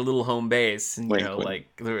sort of like a little home base, and like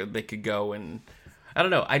they could go and I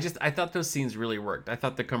don't know. I thought those scenes really worked. I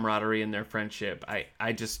thought the camaraderie and their friendship. I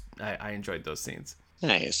enjoyed those scenes.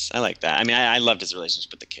 Nice. I like that. I mean, I loved his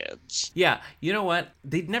relationship with the kids. Yeah. You know what?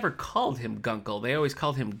 They'd never called him Gunkle. They always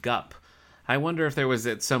called him Gup. I wonder if there was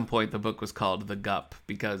at some point the book was called The Gup,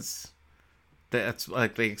 because that's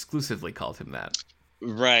like they exclusively called him that.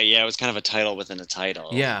 Right. Yeah. It was kind of a title within a title.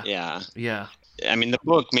 Yeah. Yeah. Yeah. I mean, the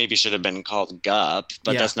book maybe should have been called Gup,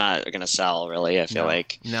 but that's not going to sell really. I feel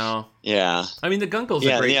like. No. Yeah. I mean, The Gunkle's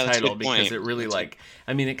a great that's a title good point. because it really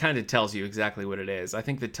it kind of tells you exactly what it is. I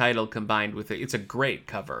think the title combined with it's a great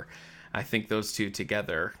cover. I think those two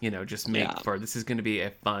together, just make for this is going to be a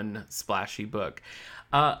fun, splashy book.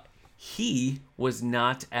 He was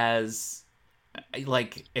not as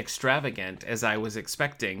extravagant as I was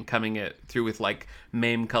expecting coming through with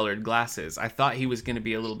Mame colored glasses. I thought he was going to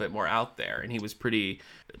be a little bit more out there, and he was pretty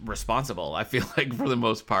responsible, I feel like, for the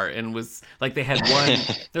most part, and was they had one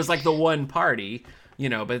there's the one party,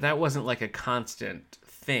 but that wasn't a constant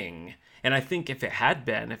thing. And I think if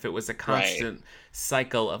it was a constant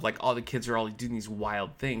cycle of all the kids are all doing these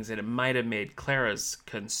wild things, and it might have made Clara's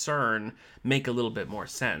concern make a little bit more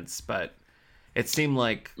sense, but it seemed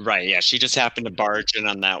like... Right, yeah, she just happened to barge in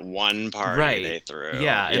on that one party they threw.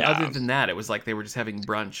 Yeah, and other than that, it was they were just having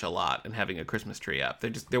brunch a lot and having a Christmas tree up.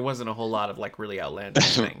 There wasn't a whole lot of really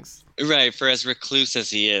outlandish things. Right, for as recluse as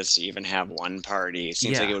he is, to even have one party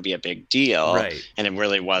seems like it would be a big deal. Right. And it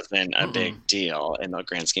really wasn't a big deal in the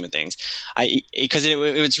grand scheme of things. Because it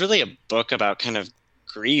was really a book about kind of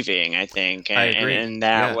grieving, I think. And, I agree. And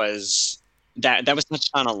that was... That was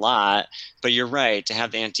touched on a lot, but you're right, to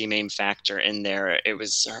have the anti-Mame factor in there, it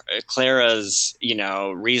was Clara's,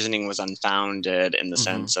 reasoning was unfounded in the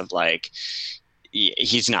sense of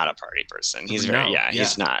he's not a party person. He's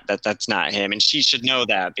he's not. That's not him, and she should know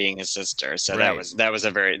that, being his sister. So that was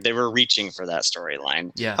they were reaching for that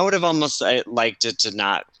storyline. Yeah, I would have almost liked it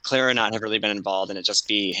to Clara not have really been involved and it just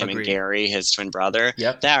be him and Gary, his twin brother.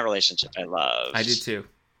 Yep, that relationship I love. I do too.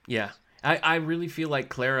 Yeah. I really feel like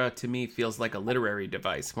Clara, to me, feels like a literary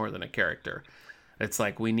device more than a character. It's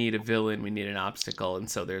we need a villain, we need an obstacle, and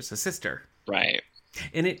so there's a sister. Right.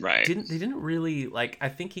 And they didn't really, I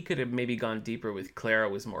think he could have maybe gone deeper with Clara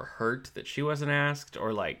was more hurt that she wasn't asked,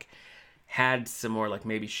 or had some more,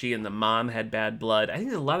 maybe she and the mom had bad blood. I think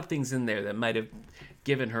there's a lot of things in there that might have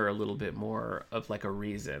given her a little bit more of a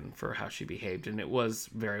reason for how she behaved, and it was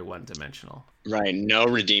very one-dimensional. Right, no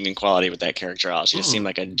redeeming quality with that character at all. She just seemed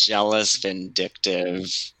like a jealous, vindictive,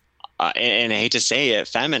 and I hate to say it,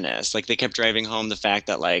 feminist. They kept driving home the fact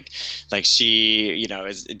that she,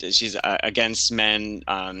 she's against men,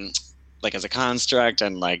 as a construct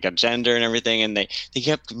and a gender and everything, and they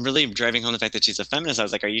kept really driving home the fact that she's a feminist. I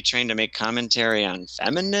was are you trying to make commentary on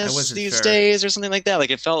feminists these days or something like that?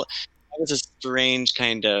 It felt... That was a strange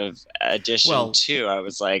kind of addition too. I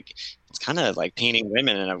was it's kind of painting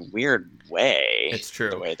women in a weird way. It's true.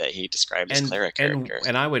 The way that he described his Clara character.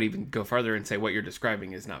 And I would even go farther and say what you're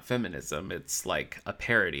describing is not feminism. It's a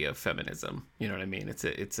parody of feminism. You know what I mean?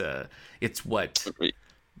 It's what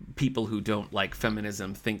people who don't like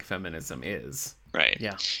feminism think feminism is. Right.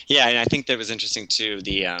 Yeah. Yeah, and I think that was interesting too.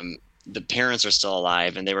 The parents are still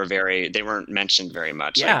alive, and they weren't mentioned very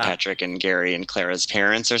much. Patrick and Gary and Clara's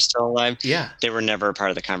parents are still alive. Yeah. They were never part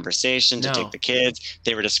of the conversation to take the kids.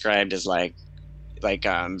 They were described as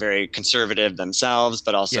very conservative themselves,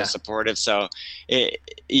 but also supportive. So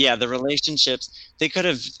the relationships, they could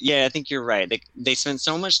have, I think you're right. They spent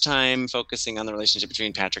so much time focusing on the relationship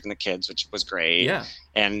between Patrick and the kids, which was great. Yeah.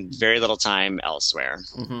 And very little time elsewhere.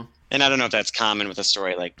 Mm-hmm. And I don't know if that's common with a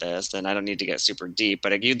story like this, and I don't need to get super deep,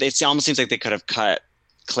 but it almost seems like they could have cut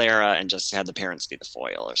Clara and just had the parents be the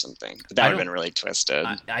foil or something. But that would have been really twisted.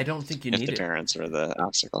 I don't think you need it. If the parents were the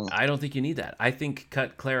obstacle. I don't think you need that. I think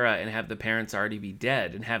cut Clara and have the parents already be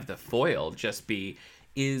dead and have the foil just be,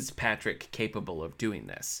 is Patrick capable of doing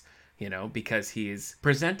this? Because he is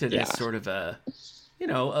presented as sort of a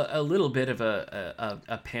little bit of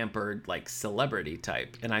a pampered celebrity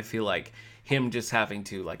type. And I feel like him just having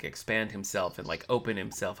to expand himself and open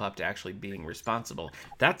himself up to actually being responsible,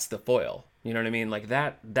 that's the foil. You know what I mean?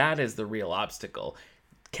 That is the real obstacle.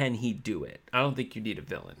 Can he do it? I don't think you need a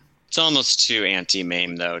villain. It's almost too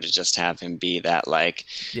anti-Mame though to just have him be that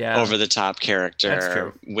over the top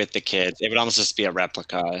character with the kids. It would almost just be a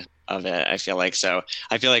replica of it, I feel like. So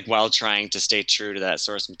I feel like while trying to stay true to that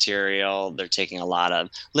source material, they're taking a lot of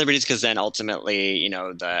liberties, because then ultimately,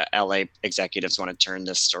 the LA executives want to turn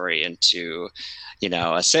this story into, a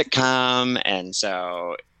sitcom. And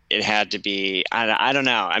so it had to be, I don't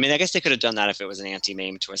know. I mean, I guess they could have done that if it was an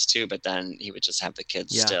anti-Mame twist too, but then he would just have the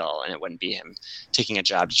kids still, and it wouldn't be him taking a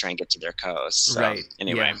job to try and get to their coast. So, right.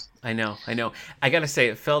 Anyway. Yeah. I know. I got to say,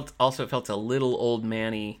 it felt a little old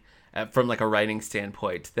man-y from a writing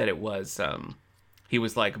standpoint, that it was, he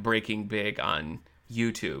was breaking big on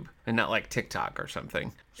YouTube and not TikTok or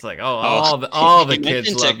something. It's all the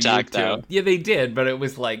kids love TikTok, YouTube. Though. Yeah, they did, but it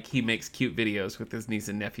was he makes cute videos with his niece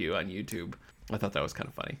and nephew on YouTube. I thought that was kind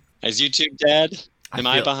of funny. Is YouTube dead? Am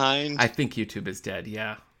I behind? I think YouTube is dead.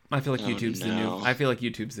 Yeah. I feel like Oh, YouTube's the new. no. I feel like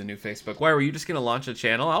YouTube's the new Facebook. Why were you just gonna launch a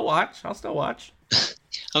channel? I'll watch. I'll still watch.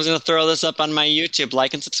 I was gonna throw this up on my YouTube.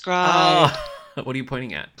 Like and subscribe. What are you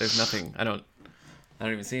pointing at? There's nothing. I don't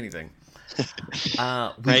even see anything.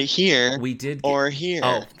 Right here. We did. Or here.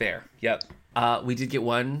 Oh, there. Yep. We did get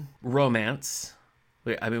one romance.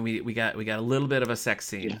 We got a little bit of a sex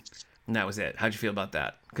scene, Yeah. and that was it. How'd you feel about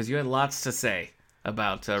that? Because you had lots to say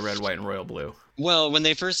about Red, White, and Royal Blue. Well, when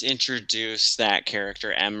they first introduced that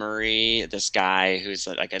character, Emery, this guy who's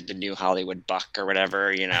like the new Hollywood buck or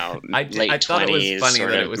whatever, you know, I late thought it was 20s, funny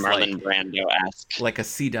sort that of it was Marlon Brando-esque. like a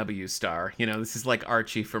CW star. You know, this is like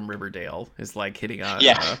Archie from Riverdale is like hitting on,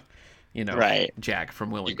 Yeah. Right. Jack from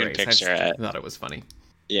Will and You can Grace. picture I it. thought it was funny.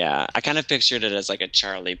 Yeah, I kind of pictured it as like a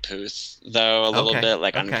Charlie Puth, though, a little Okay, bit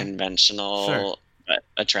like okay. unconventional, Sure. but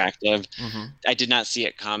attractive. Hmm. I did not see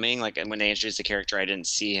it coming. Like when they introduced the character, I didn't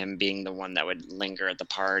see him being the one that would linger at the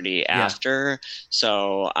party after.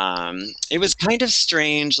 So it was kind of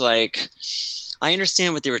strange. Like I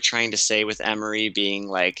understand what they were trying to say with Emery being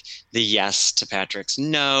like the yes to Patrick's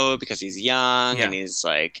no because he's young Yeah. and he's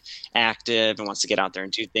like active and wants to get out there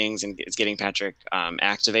and do things and is getting Patrick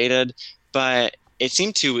activated. But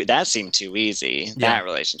seemed too easy. Yeah. That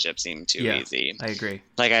relationship seemed too Yeah. easy. I agree.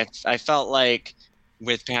 Like I felt like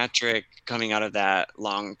with Patrick coming out of that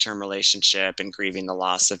long-term relationship and grieving the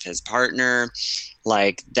loss of his partner,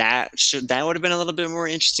 like that would have been a little bit more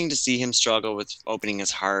interesting to see him struggle with opening his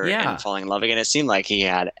heart Yeah. and falling in love again. It seemed like he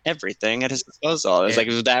had everything at his disposal. It was like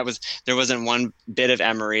there wasn't one bit of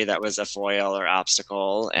Emery that was a foil or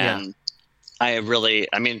obstacle. And I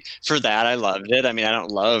mean, for that, I loved it. I mean, I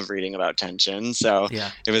don't love reading about tension, so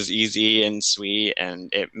Yeah. it was easy and sweet,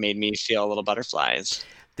 and it made me feel little butterflies.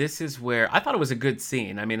 This is where I thought it was a good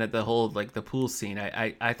scene. I mean, at the whole like the pool scene,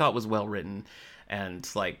 I thought was well written and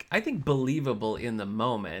like I think believable in the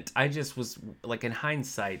moment. I just was like in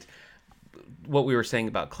hindsight, what we were saying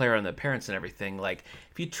about Clara and the parents and everything. Like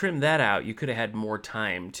if you trim that out, you could have had more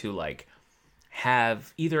time to like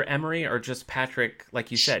have either Emery or just Patrick, like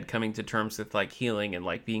you said, coming to terms with like healing and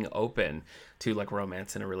like being open to like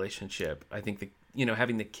romance in a relationship. I think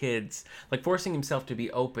having the kids, like forcing himself to be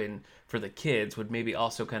open for the kids would maybe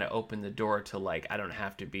also kind of open the door to like, I don't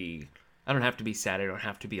have to be sad. I don't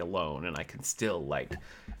have to be alone. And I can still like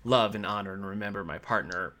love and honor and remember my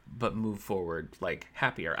partner, but move forward like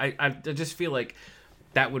happier. I just feel like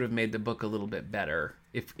that would have made the book a little bit better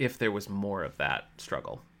if there was more of that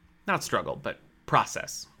struggle. Not struggle, but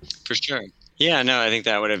process. For sure. Yeah, no, I think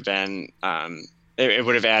that would have been it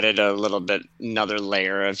would have added a little bit another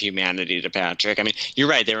layer of humanity to Patrick. I mean, you're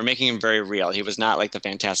right, they were making him very real. He was not like the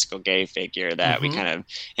fantastical gay figure that we kind of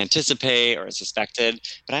anticipate or suspected,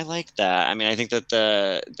 but I like that. I mean, I think that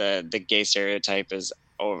the gay stereotype is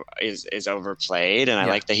overplayed, and I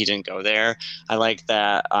like that he didn't go there. I like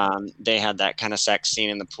that they had that kind of sex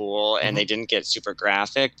scene in the pool, and they didn't get super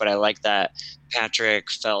graphic, but I like that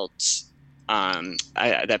Patrick felt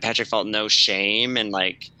no shame and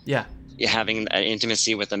like having an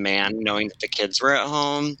intimacy with a man, knowing that the kids were at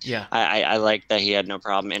home. I like that he had no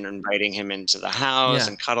problem in inviting him into the house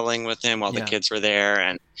and cuddling with him while the kids were there,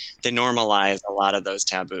 and they normalized a lot of those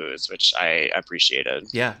taboos, which I appreciated.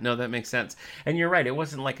 Yeah, no, that makes sense. And you're right, it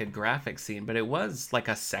wasn't like a graphic scene, but it was like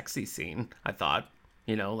a sexy scene, I thought.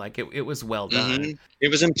 Like it was well done. It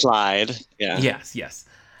was implied. Yeah. Yes.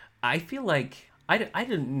 I feel like I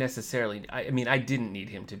didn't necessarily, I mean, I didn't need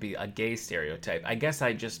him to be a gay stereotype. I guess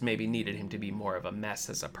I just maybe needed him to be more of a mess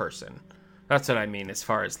as a person. That's what I mean as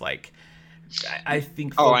far as like, I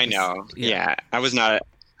think. I know. Yeah. I was not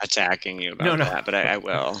attacking you about that, but I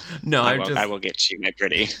will. No, I will get you, my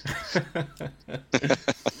pretty.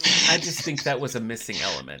 I just think that was a missing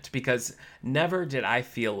element because never did I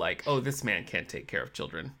feel like, oh, this man can't take care of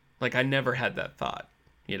children. Like I never had that thought.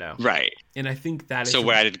 Right. And I think that is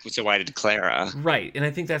why did Clara? Right. And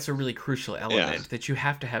I think that's a really crucial element that you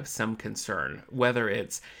have to have some concern, whether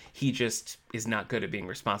it's he just is not good at being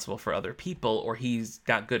responsible for other people or he's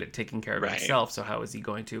not good at taking care of himself. So how is he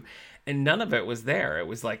going to? And none of it was there. It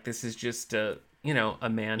was like, this is just a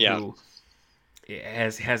man who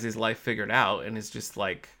has his life figured out and is just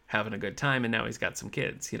like having a good time. And now he's got some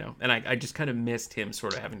kids, and I just kind of missed him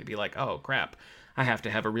sort of having to be like, oh crap, I have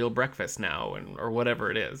to have a real breakfast now, or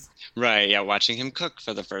whatever it is. Right. Yeah. Watching him cook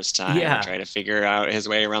for the first time. Yeah. Try to figure out his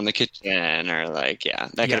way around the kitchen, or like,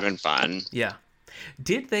 that could have been fun. Yeah.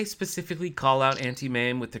 Did they specifically call out Auntie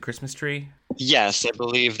Mame with the Christmas tree? Yes, I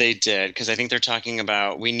believe they did, because I think they're talking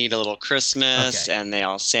about we need a little Christmas, and they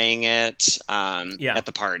all sang it at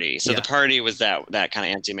the party. So the party was that kind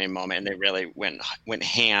of Auntie Mame moment, and they really went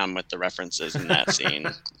ham with the references in that scene.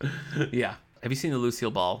 Yeah. Have you seen the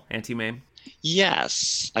Lucille Ball Auntie Mame?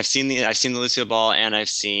 Yes, I've seen the Lucille Ball, and I've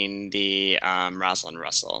seen the Rosalind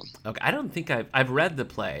Russell. Okay, I don't think I've read the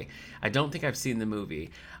play. I don't think I've seen the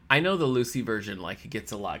movie. I know the Lucy version like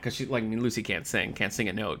gets a lot because she like I mean Lucy can't sing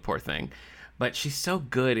a note, poor thing, but she's so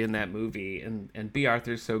good in that movie, and B.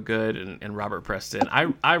 Arthur's so good, and Robert Preston.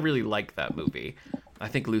 I really like that movie. I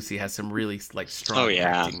think Lucy has some really like strong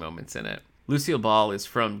acting moments in it. Lucille Ball is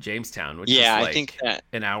from Jamestown, which is like I think that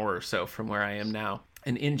an hour or so from where I am now.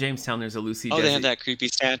 And in Jamestown, there's a Lucy oh, Desi. they have that creepy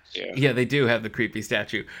statue. Yeah, they do have the creepy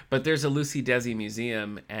statue. But there's a Lucy Desi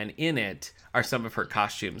museum, and in it are some of her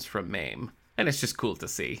costumes from Mame. And it's just cool to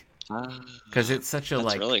see. Because it's such a, That's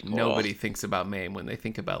like, really cool. nobody thinks about Mame when they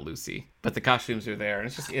think about Lucy. But the costumes are there, and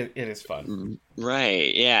it's just, it is fun.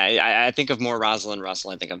 Right. Yeah. I think of more Rosalind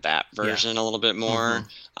Russell. I think of that version a little bit more.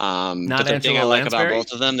 Not But the thing I Angela like about Lansbury?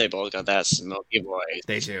 both of them, they both got that smoky voice.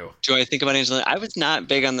 They do. Do I think about Angela? I was not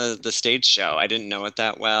big on the stage show. I didn't know it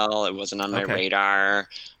that well. It wasn't on my Okay. radar.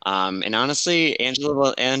 And honestly,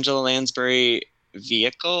 Angela Lansbury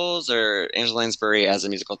vehicles or Angela Lansbury as a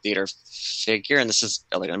musical theater figure, and this is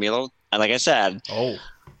going to be a little, like I said, Oh,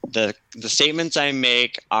 the statements I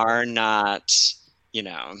make are not, you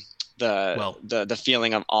know, the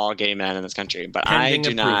feeling of all gay men in this country, but I Pending do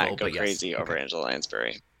approval, not go but yes. crazy over Okay. Angela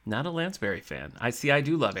Lansbury. not a Lansbury fan. I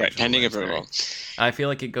do love Right, Angela pending Lansbury. approval. I feel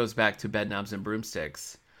like it goes back to Bedknobs and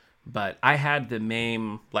Broomsticks, but I had the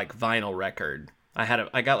Mame like vinyl record.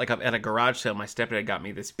 I got like at a garage sale. My stepdad got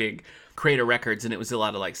me this big crate of records, and it was a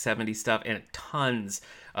lot of like 70s stuff and tons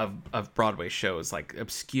of Broadway shows, like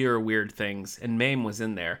obscure weird things. And Mame was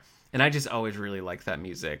in there, and I just always really liked that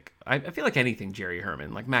music. I feel like anything Jerry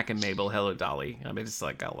Herman, like Mac and Mabel, Hello Dolly. I mean, just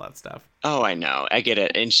like all that stuff. Oh, I know. I get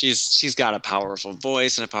it. And she's got a powerful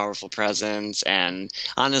voice and a powerful presence. And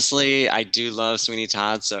honestly, I do love Sweeney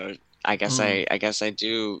Todd, so I guess I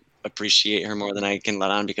do appreciate her more than I can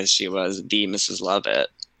let on because she was the Mrs. Lovett.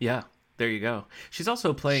 Yeah, there you go. She's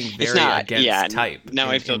also playing It's very not- against yeah, type.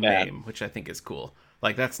 now I feel in bad. Mame, which I think is cool.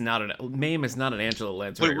 Like that's not Mame is not an Angela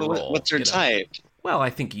Lansbury role. What's her you know? type? Well,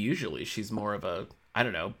 I think usually she's more of a, I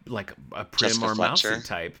don't know, like a Prim Jessica or Mousy Fletcher.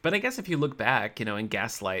 type. But I guess if you look back, you know, in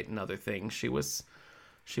Gaslight and other things, she was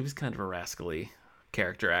kind of a rascally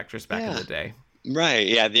character actress back in Yeah. the day. Right.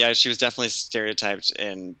 Yeah. She was definitely stereotyped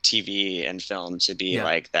in TV and film to be Yeah.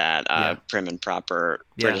 like that Yeah. prim and proper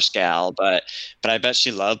Yeah. British gal, but I bet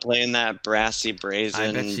she loved playing that brassy, I bet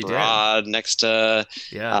brazen she did. broad next to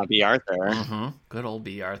Yeah. B. Arthur. hmm Good old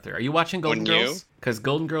B. Arthur. Are you watching Golden Wouldn't you? Girls? Because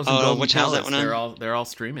Golden Girls and Oh, Golden what channel's that Palace, one on? they're all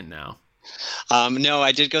streaming now. No,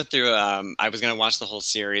 I did go through. I was gonna watch the whole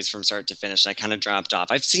series from start to finish, and I kind of dropped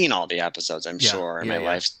off. I've seen all the episodes, I'm Yeah, sure, in yeah, my yeah.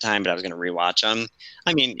 lifetime, but I was gonna rewatch them.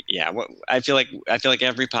 I mean, yeah. I feel like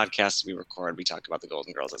every podcast we record, we talk about the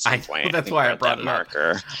Golden Girls at some I- point. that's think why we're I at brought that it up.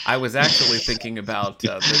 marker. I was actually thinking about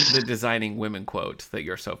the designing women quote that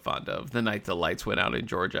you're so fond of, the night the lights went out in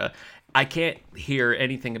Georgia. I can't hear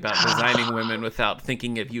anything about designing women without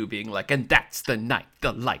thinking of you being like, and that's the night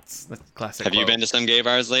the lights. That's a classic Have you quote. been to some gay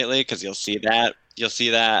bars lately? Because you'll see that.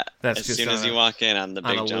 That's as just soon on as you a- walk in on the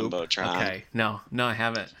on big a loop? jumbotron. Okay, no, I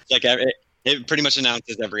haven't. Like it pretty much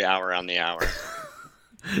announces every hour on the hour.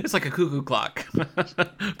 It's like a cuckoo clock,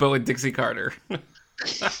 but with Dixie Carter.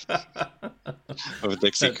 With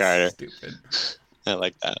Dixie That's Carter. Stupid. I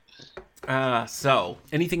like that. So,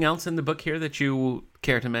 anything else in the book here that you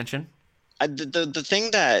care to mention? The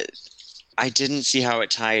thing that I didn't see how it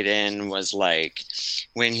tied in was like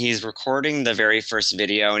when he's recording the very first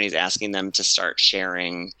video and he's asking them to start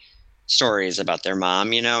sharing stories about their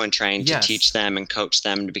mom, and trying to Yes. teach them and coach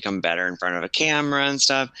them to become better in front of a camera and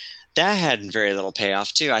stuff. That had very little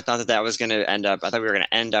payoff too. I thought that was going to end up. I thought we were going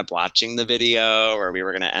to end up watching the video, or we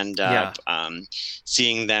were going to end up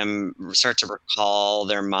seeing them start to recall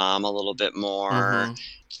their mom a little bit more. Mhm.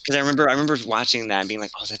 Because I remember watching that and being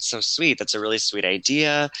like, "Oh, that's so sweet. That's a really sweet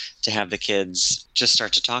idea to have the kids just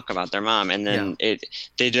start to talk about their mom." And then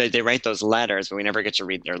they write those letters, but we never get to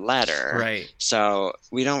read their letter. Right. So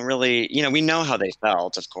we don't really, we know how they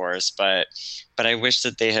felt, of course, but I wish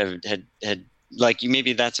that they had like,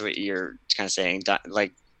 maybe that's what you're kind of saying,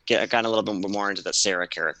 like gotten a little bit more into that Sarah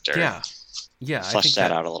character. Yeah. Flesh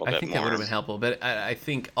that out a little I bit think that would more. have been helpful, but I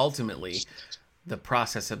think ultimately the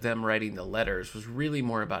process of them writing the letters was really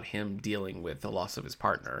more about him dealing with the loss of his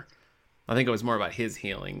partner. I think it was more about his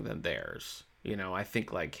healing than theirs. I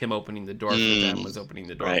think like him opening the door for them was opening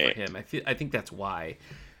the door right. for him. I think that's why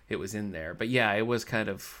it was in there. But yeah, it was kind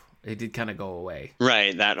of It did kind of go away.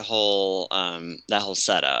 Right, that whole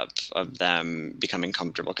setup of them becoming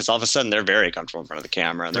comfortable, because all of a sudden they're very comfortable in front of the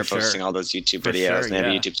camera, and they're posting all those YouTube videos, and they have a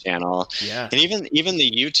YouTube channel. Yeah. And even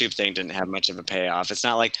the YouTube thing didn't have much of a payoff. It's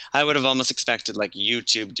not like, I would have almost expected like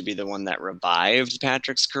YouTube to be the one that revived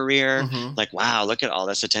Patrick's career. Like, wow, look at all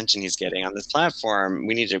this attention he's getting on this platform.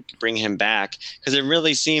 We need to bring him back, because it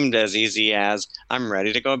really seemed as easy as, I'm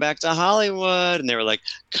ready to go back to Hollywood, and they were like,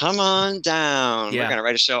 come on down. We're gonna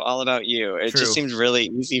write a show all about you. It just seemed really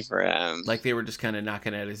easy for him. Like they were just kind of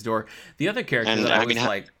knocking at his door. The other character that I was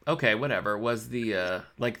like, okay, whatever, was the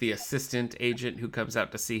like the assistant agent who comes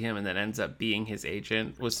out to see him and then ends up being his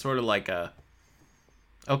agent. Was sort of like a,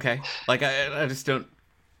 okay, like I don't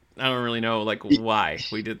really know like why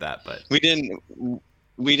we did that, but we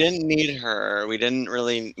didn't need her. We didn't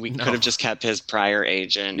really. We could have just kept his prior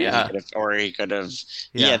agent. Yeah. He could have.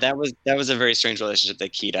 Yeah. That was a very strange relationship. They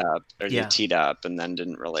teed up, and then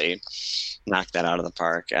didn't really knock that out of the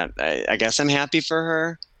park. I guess I'm happy for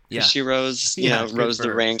her. Yeah. She rose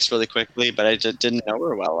the ranks really quickly, but I just didn't know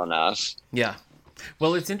her well enough. Yeah.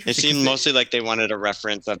 Well, it's interesting. It seemed mostly like they wanted a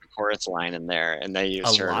reference of a chorus line in there, and they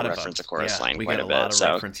used her to reference a chorus line quite a bit. We got a lot of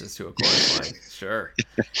references to a chorus line. Sure.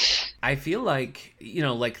 I feel like,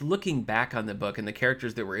 like looking back on the book and the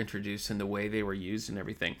characters that were introduced and the way they were used and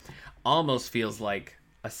everything, almost feels like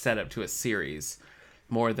a setup to a series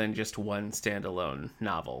more than just one standalone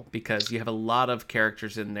novel, because you have a lot of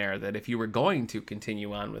characters in there that if you were going to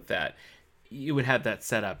continue on with that, you would have that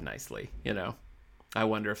set up nicely, I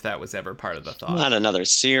wonder if that was ever part of the thought. Not another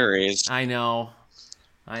series. I know.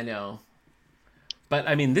 But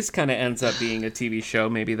I mean, this kind of ends up being a TV show.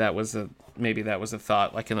 Maybe that was a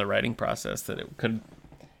thought, like in the writing process, that it could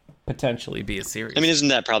potentially be a series. I mean, isn't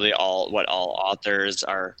that probably what all authors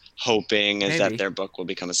are hoping, is that their book will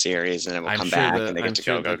become a series and it will come back and they get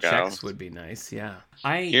to go. Checks would be nice. Yeah.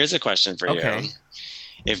 Here's a question for you.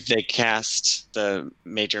 If they cast the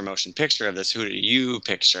major motion picture of this, who do you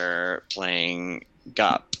picture playing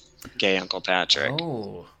Gup, gay Uncle Patrick?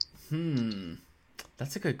 Oh,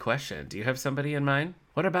 that's a good question. Do you have somebody in mind?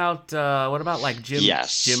 What about like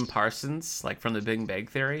Jim Parsons, like from The Big Bang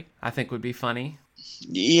Theory? I think would be funny.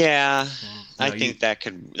 Yeah, I think that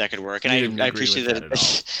could work, and I appreciate that.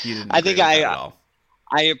 You didn't. I think at all.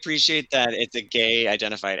 I appreciate that it's a gay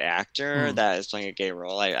identified actor that is playing a gay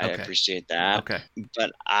role. I appreciate that. Okay.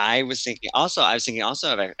 But I was thinking also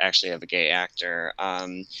of a gay actor.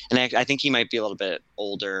 And I think he might be a little bit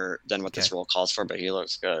older than what this role calls for, but he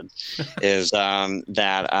looks good.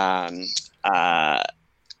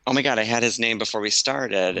 Oh my God, I had his name before we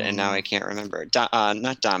started, and now I can't remember.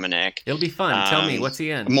 Not Dominic. It'll be fun. Tell me, what's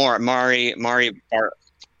he in? Maury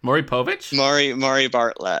Maury Povich? Maury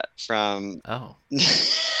Bartlett from... Oh.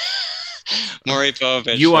 Maury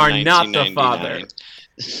Povich. You are not the father.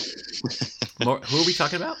 Who are we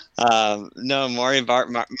talking about? No, Maury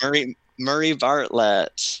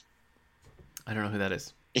Bartlett. I don't know who that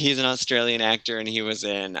is. He's an Australian actor, and he was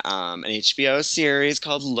in an HBO series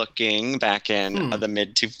called Looking back in the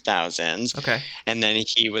mid-2000s. Okay. And then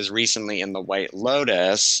he was recently in The White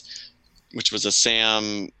Lotus, which was a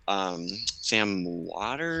Sam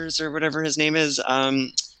Waters or whatever his name is,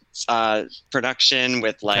 production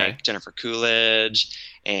with Jennifer Coolidge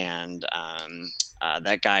and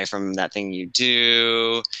that guy from That Thing You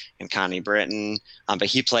Do and Connie Britton. But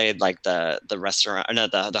he played like the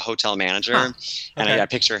hotel manager. Huh. And I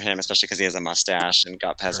picture him, especially because he has a mustache, and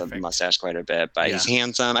Gup has a mustache quite a bit, but he's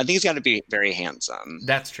handsome. I think he's got to be very handsome.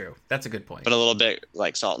 That's true. That's a good point. But a little bit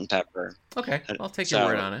like salt and pepper. Okay, I'll take your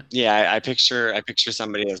word on it. Yeah, I picture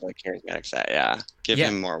somebody as like charismatic. Give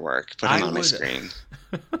him more work. Put him on my screen.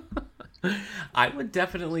 I would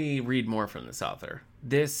definitely read more from this author.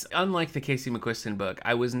 This, unlike the Casey McQuiston book,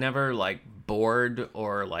 I was never like bored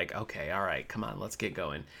or like, okay, all right, come on, let's get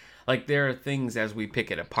going. Like there are things as we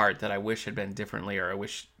pick it apart that I wish had been differently, or I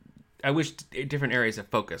wish different areas of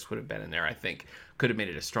focus would have been in there. I think could have made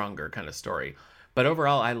it a stronger kind of story. But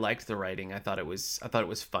overall, I liked the writing. I thought it was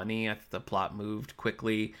funny. I thought the plot moved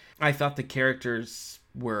quickly. I thought the characters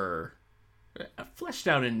were fleshed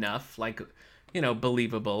out enough, like,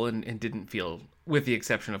 believable, and didn't feel, with the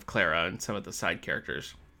exception of Clara and some of the side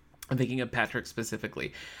characters. I'm thinking of Patrick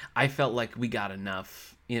specifically. I felt like we got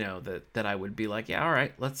enough, that I would be like, yeah, all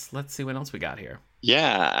right, let's see what else we got here.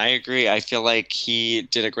 Yeah, I agree. I feel like he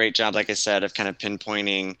did a great job, like I said, of kind of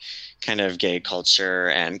pinpointing kind of gay culture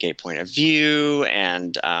and gay point of view,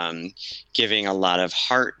 and giving a lot of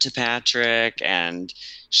heart to Patrick, and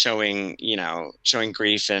showing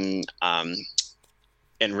grief and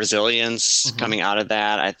resilience coming out of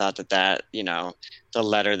that. I thought that the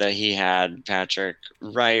letter that he had Patrick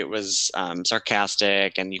write was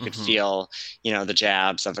sarcastic, and you could feel, the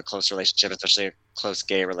jabs of a close relationship, especially a close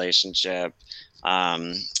gay relationship.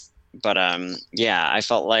 Yeah, I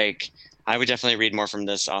felt like I would definitely read more from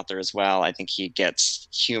this author as well. I think he gets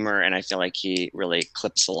humor, and I feel like he really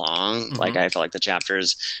clips along. Like, I felt like the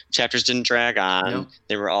chapters didn't drag on. Yep.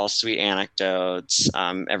 They were all sweet anecdotes.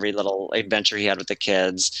 Every little adventure he had with the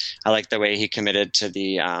kids. I like the way he committed to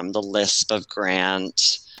the lisp of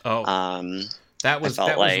Grant. Oh, that was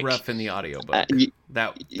rough in the audiobook.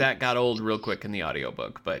 That got old real quick in the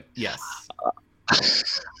audiobook, but yes.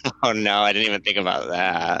 Oh no, I didn't even think about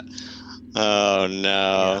that. Oh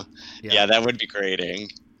no. Yeah, that would be grating.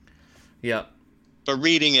 Yep. But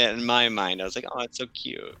reading it in my mind, I was like, oh, it's so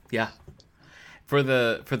cute. Yeah. For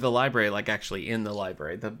the library, like actually in the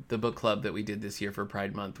library, the book club that we did this year for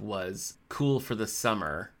Pride Month was Cool for the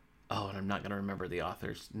Summer. Oh, and I'm not going to remember the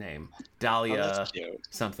author's name. Dahlia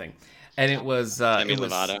something. And it was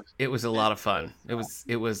it was a lot of fun.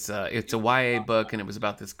 It's a YA book, and it was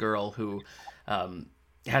about this girl who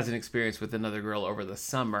has an experience with another girl over the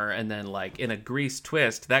summer, and then, like, in a Grease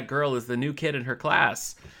twist, that girl is the new kid in her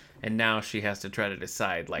class, and now she has to try to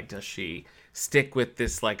decide, like, does she stick with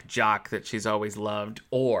this, like, jock that she's always loved,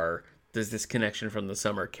 or does this connection from the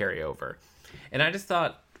summer carry over? And I just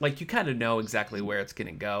thought, like, you kind of know exactly where it's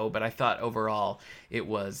gonna go, but I thought overall it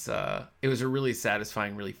was a really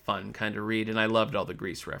satisfying, really fun kind of read, and I loved all the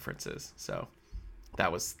Grease references, so that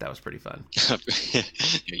was pretty fun.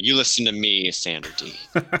 You listen to me, Sandra D.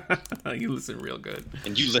 You listen real good.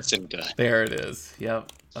 And you listen good. There it is.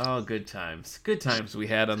 Yep. Oh, good times. Good times we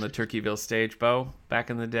had on the Turkeyville stage, Bo, back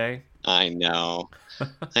in the day. I know.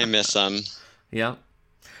 I miss them. Yep.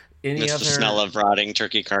 The smell of rotting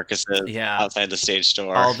turkey carcasses outside the stage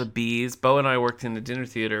door. All the bees. Bo and I worked in a dinner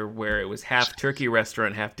theater where it was half turkey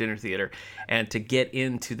restaurant, half dinner theater. And to get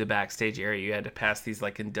into the backstage area, you had to pass these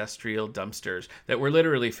like industrial dumpsters that were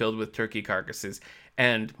literally filled with turkey carcasses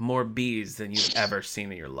and more bees than you've ever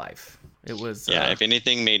seen in your life. It was... if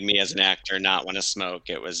anything made me as an actor not want to smoke,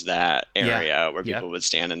 it was that area where people would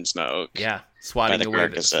stand and smoke. Yeah, swatting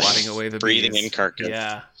away the breathing bees. in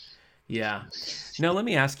carcass. Yeah. Now, let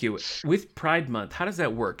me ask you, with Pride Month, how does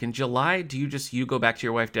that work? In July, do you go back to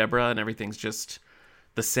your wife, Deborah, and everything's just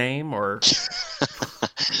the same, or?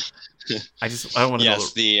 I don't want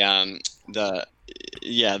to know.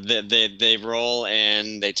 They roll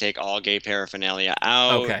in, they take all gay paraphernalia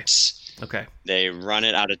out. Okay. They run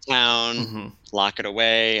it out of town, lock it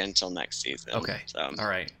away until next season. Okay. So, all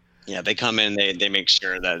right. Yeah, they come in, they make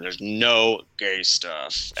sure that there's no gay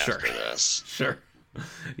stuff after this. Sure.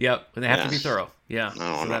 Yep, and they have to be thorough. Yeah,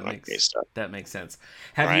 so that makes sense.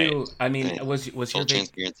 Have you? I mean, was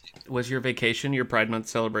your vacation, your Pride Month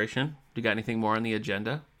celebration? You got anything more on the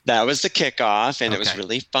agenda? That was the kickoff, and it was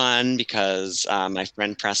really fun because my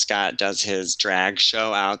friend Prescott does his drag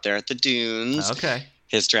show out there at the dunes. Okay.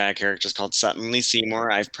 His drag character is called Sutton Lee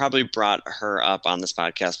Seymour. I've probably brought her up on this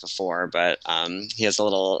podcast before, but he has a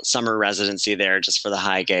little summer residency there just for the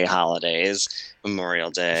high gay holidays,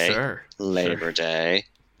 Memorial Day, Labor Day,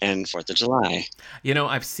 and 4th of July. You know,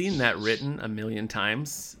 I've seen that written a million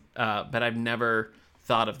times, but I've never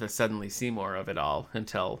thought of the Suddenly Seymour of it all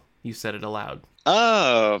until you said it aloud.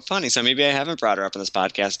 Oh, funny. So maybe I haven't brought her up on this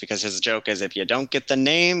podcast because his joke is, if you don't get the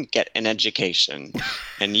name, get an education.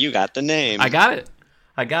 And you got the name. I got it.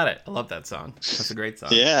 I love that song. That's a great song.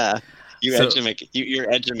 Yeah.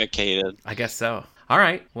 You're edumacated. I guess so. All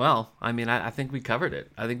right. Well, I mean, I think we covered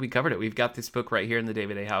it. We've got this book right here in the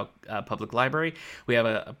David A. Howe Public Library. We have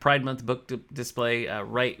a Pride Month book display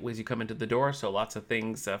right as you come into the door. So lots of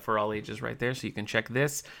things for all ages right there. So you can check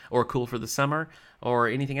this or Cool for the Summer or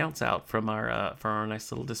anything else out from our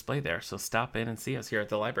nice little display there. So stop in and see us here at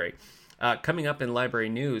the library. Coming up in library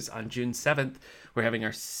news on June 7th, we're having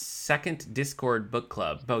our second Discord book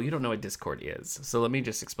club. Bo, you don't know what Discord is, so let me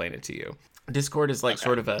just explain it to you. Discord is like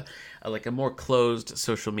sort of a more closed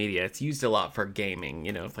social media. It's used a lot for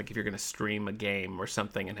gaming, like if you're going to stream a game or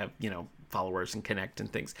something and have, followers and connect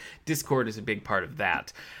and things. Discord is a big part of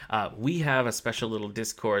that. We have a special little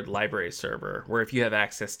Discord library server where if you have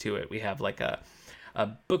access to it, we have like a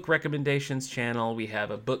book recommendations channel, we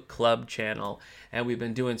have a book club channel, and we've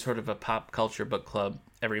been doing sort of a pop culture book club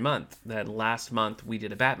every month. That last month we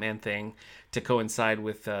did a Batman thing to coincide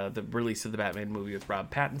with the release of the Batman movie with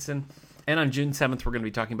Rob Pattinson. And on June 7th, we're going to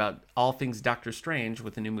be talking about all things Doctor Strange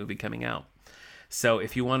with the new movie coming out. So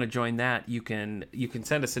if you want to join that, you can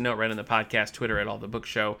send us a note right on the podcast, Twitter at All The Book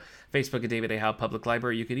Show, Facebook at David A. Howe Public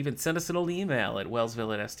Library. You can even send us an old email at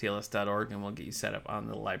wellsville@stls.org, and we'll get you set up on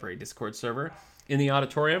the library Discord server. In the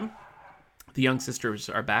auditorium, The Young Sisters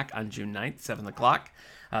are back on June 9th, 7 o'clock.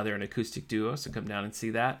 They're an acoustic duo, so come down and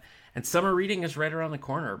see that. And summer reading is right around the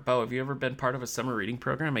corner. Bo, have you ever been part of a summer reading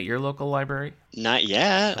program at your local library? Not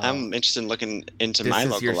yet. I'm interested in looking into my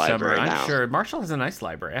local library now. I'm sure. Marshall has a nice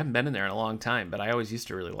library. I haven't been in there in a long time, but I always used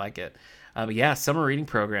to really like it. But yeah, summer reading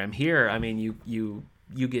program here. I mean,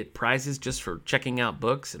 you get prizes just for checking out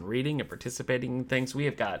books and reading and participating in things.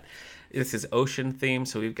 This is ocean themed,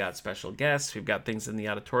 so we've got special guests. We've got things in the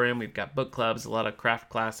auditorium. We've got book clubs, a lot of craft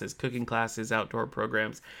classes, cooking classes, outdoor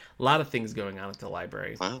programs, a lot of things going on at the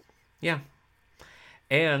library. Wow. Yeah.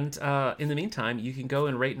 And in the meantime, you can go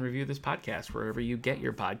and rate and review this podcast wherever you get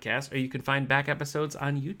your podcast, or you can find back episodes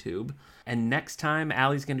on YouTube. And next time,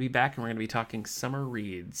 Allie's going to be back, and we're going to be talking summer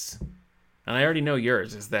reads. And I already know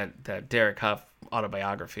yours is that Derek Huff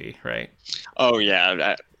autobiography, right? Oh,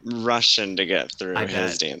 yeah. Rushing to get through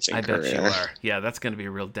his dancing career. I bet you are. Yeah, that's going to be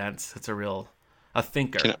real dense. It's a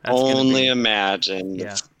thinker. Can only imagine. Yeah.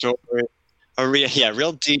 The story.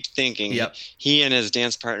 Real deep thinking. Yep. He and his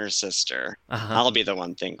dance partner's sister. Uh-huh. I'll be the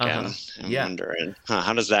one thinking. I'm wondering,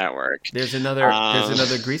 how does that work? There's another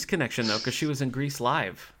Grease connection though, because she was in Grease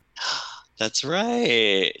Live. That's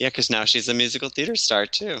right. Yeah, because now she's a musical theater star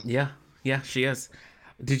too. Yeah, she is.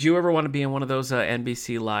 Did you ever want to be in one of those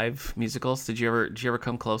NBC Live musicals? Did you ever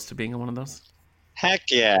come close to being in one of those?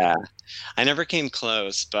 Heck yeah. I never came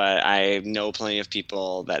close, but I know plenty of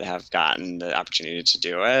people that have gotten the opportunity to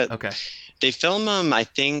do it. Okay. They film them, I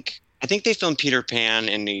think they filmed Peter Pan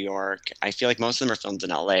in New York. I feel like most of them are filmed in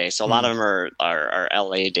LA. So a lot of them are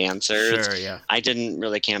LA dancers. Sure, yeah. I didn't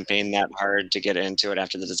really campaign that hard to get into it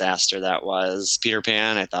after the disaster that was Peter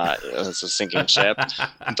Pan. I thought it was a sinking ship.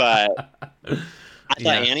 But I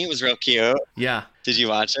thought Annie was real cute. Yeah. Did you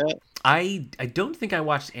watch it? I don't think I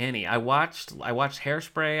watched Annie. I watched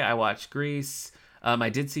Hairspray. I watched Grease. I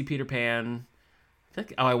did see Peter Pan.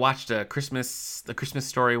 I watched the Christmas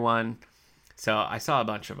Story one. So I saw a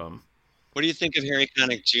bunch of them. What do you think of Harry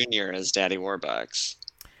Connick Jr. as Daddy Warbucks?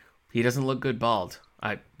 He doesn't look good bald.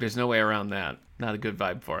 There's no way around that. Not a good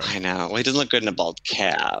vibe for him. I know. Well, he doesn't look good in a bald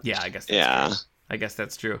cap. Yeah, I guess that's true. I guess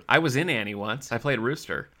that's true. I was in Annie once. I played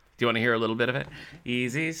Rooster. Do you want to hear a little bit of it?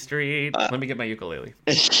 Easy Street. Let me get my ukulele.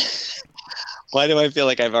 Why do I feel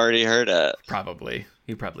like I've already heard it? Probably.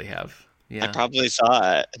 You probably have. Yeah. I probably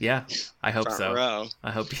saw it. Yeah, I hope Front so. row.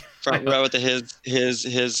 I hope. Front row with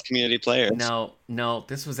his community players. No.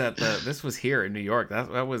 This was here in New York.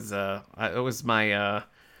 That was it was my.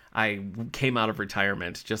 I came out of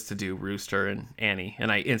retirement just to do Rooster and Annie,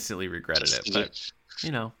 and I instantly regretted it. But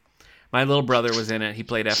my little brother was in it. He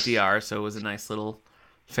played FDR, so it was a nice little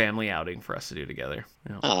family outing for us to do together.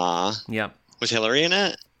 Aw. Yep. Was Hillary in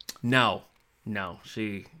it? No.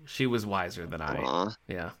 She was wiser than I. Aw.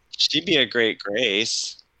 Yeah. She'd be a great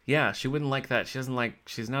Grace. Yeah, she wouldn't like that. She's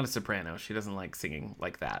not a soprano. She doesn't like singing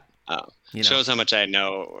like that. Oh. Shows how much I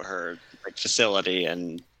know her facility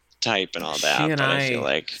and type and all that. She and I feel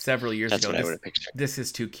like several years ago, I would have pictured. This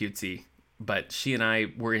is too cutesy, but she and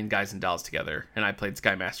I were in Guys and Dolls together, and I played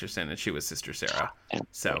Sky Masterson, and she was Sister Sarah.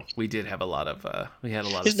 So we did have a lot of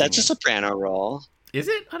Is that a soprano role? Is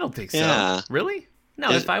it? I don't think so. Yeah. Really?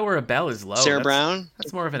 No, if I Were a Belle is low. Sarah Brown?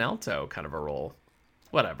 That's more of an alto kind of a role.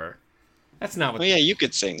 Whatever. That's not what. Well, yeah, you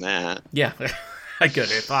could sing that. Yeah, I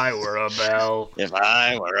could. If I Were a Belle. If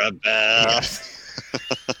I Were a Belle. Yes.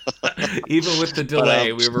 Even with the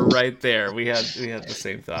delay, we were right there. We had the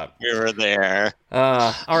same thought. We were there.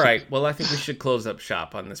 All right. Well, I think we should close up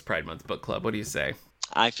shop on this Pride Month book club. What do you say?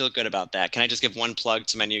 I feel good about that. Can I just give one plug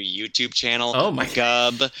to my new YouTube channel? Oh my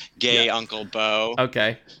Gub, Gay Uncle Bo.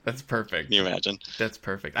 Okay, that's perfect. Can you imagine? That's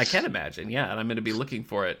perfect. I can imagine. Yeah, and I'm going to be looking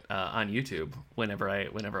for it on YouTube whenever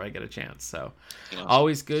I get a chance. So,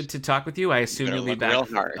 always good to talk with you. I assume you'll be back.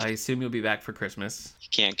 I assume you'll be back for Christmas. You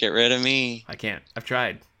can't get rid of me. I can't. I've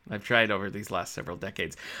tried over these last several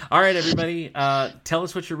decades. All right, everybody. Tell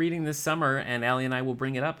us what you're reading this summer, and Allie and I will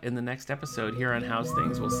bring it up in the next episode here on How's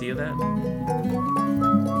Things. We'll see you then.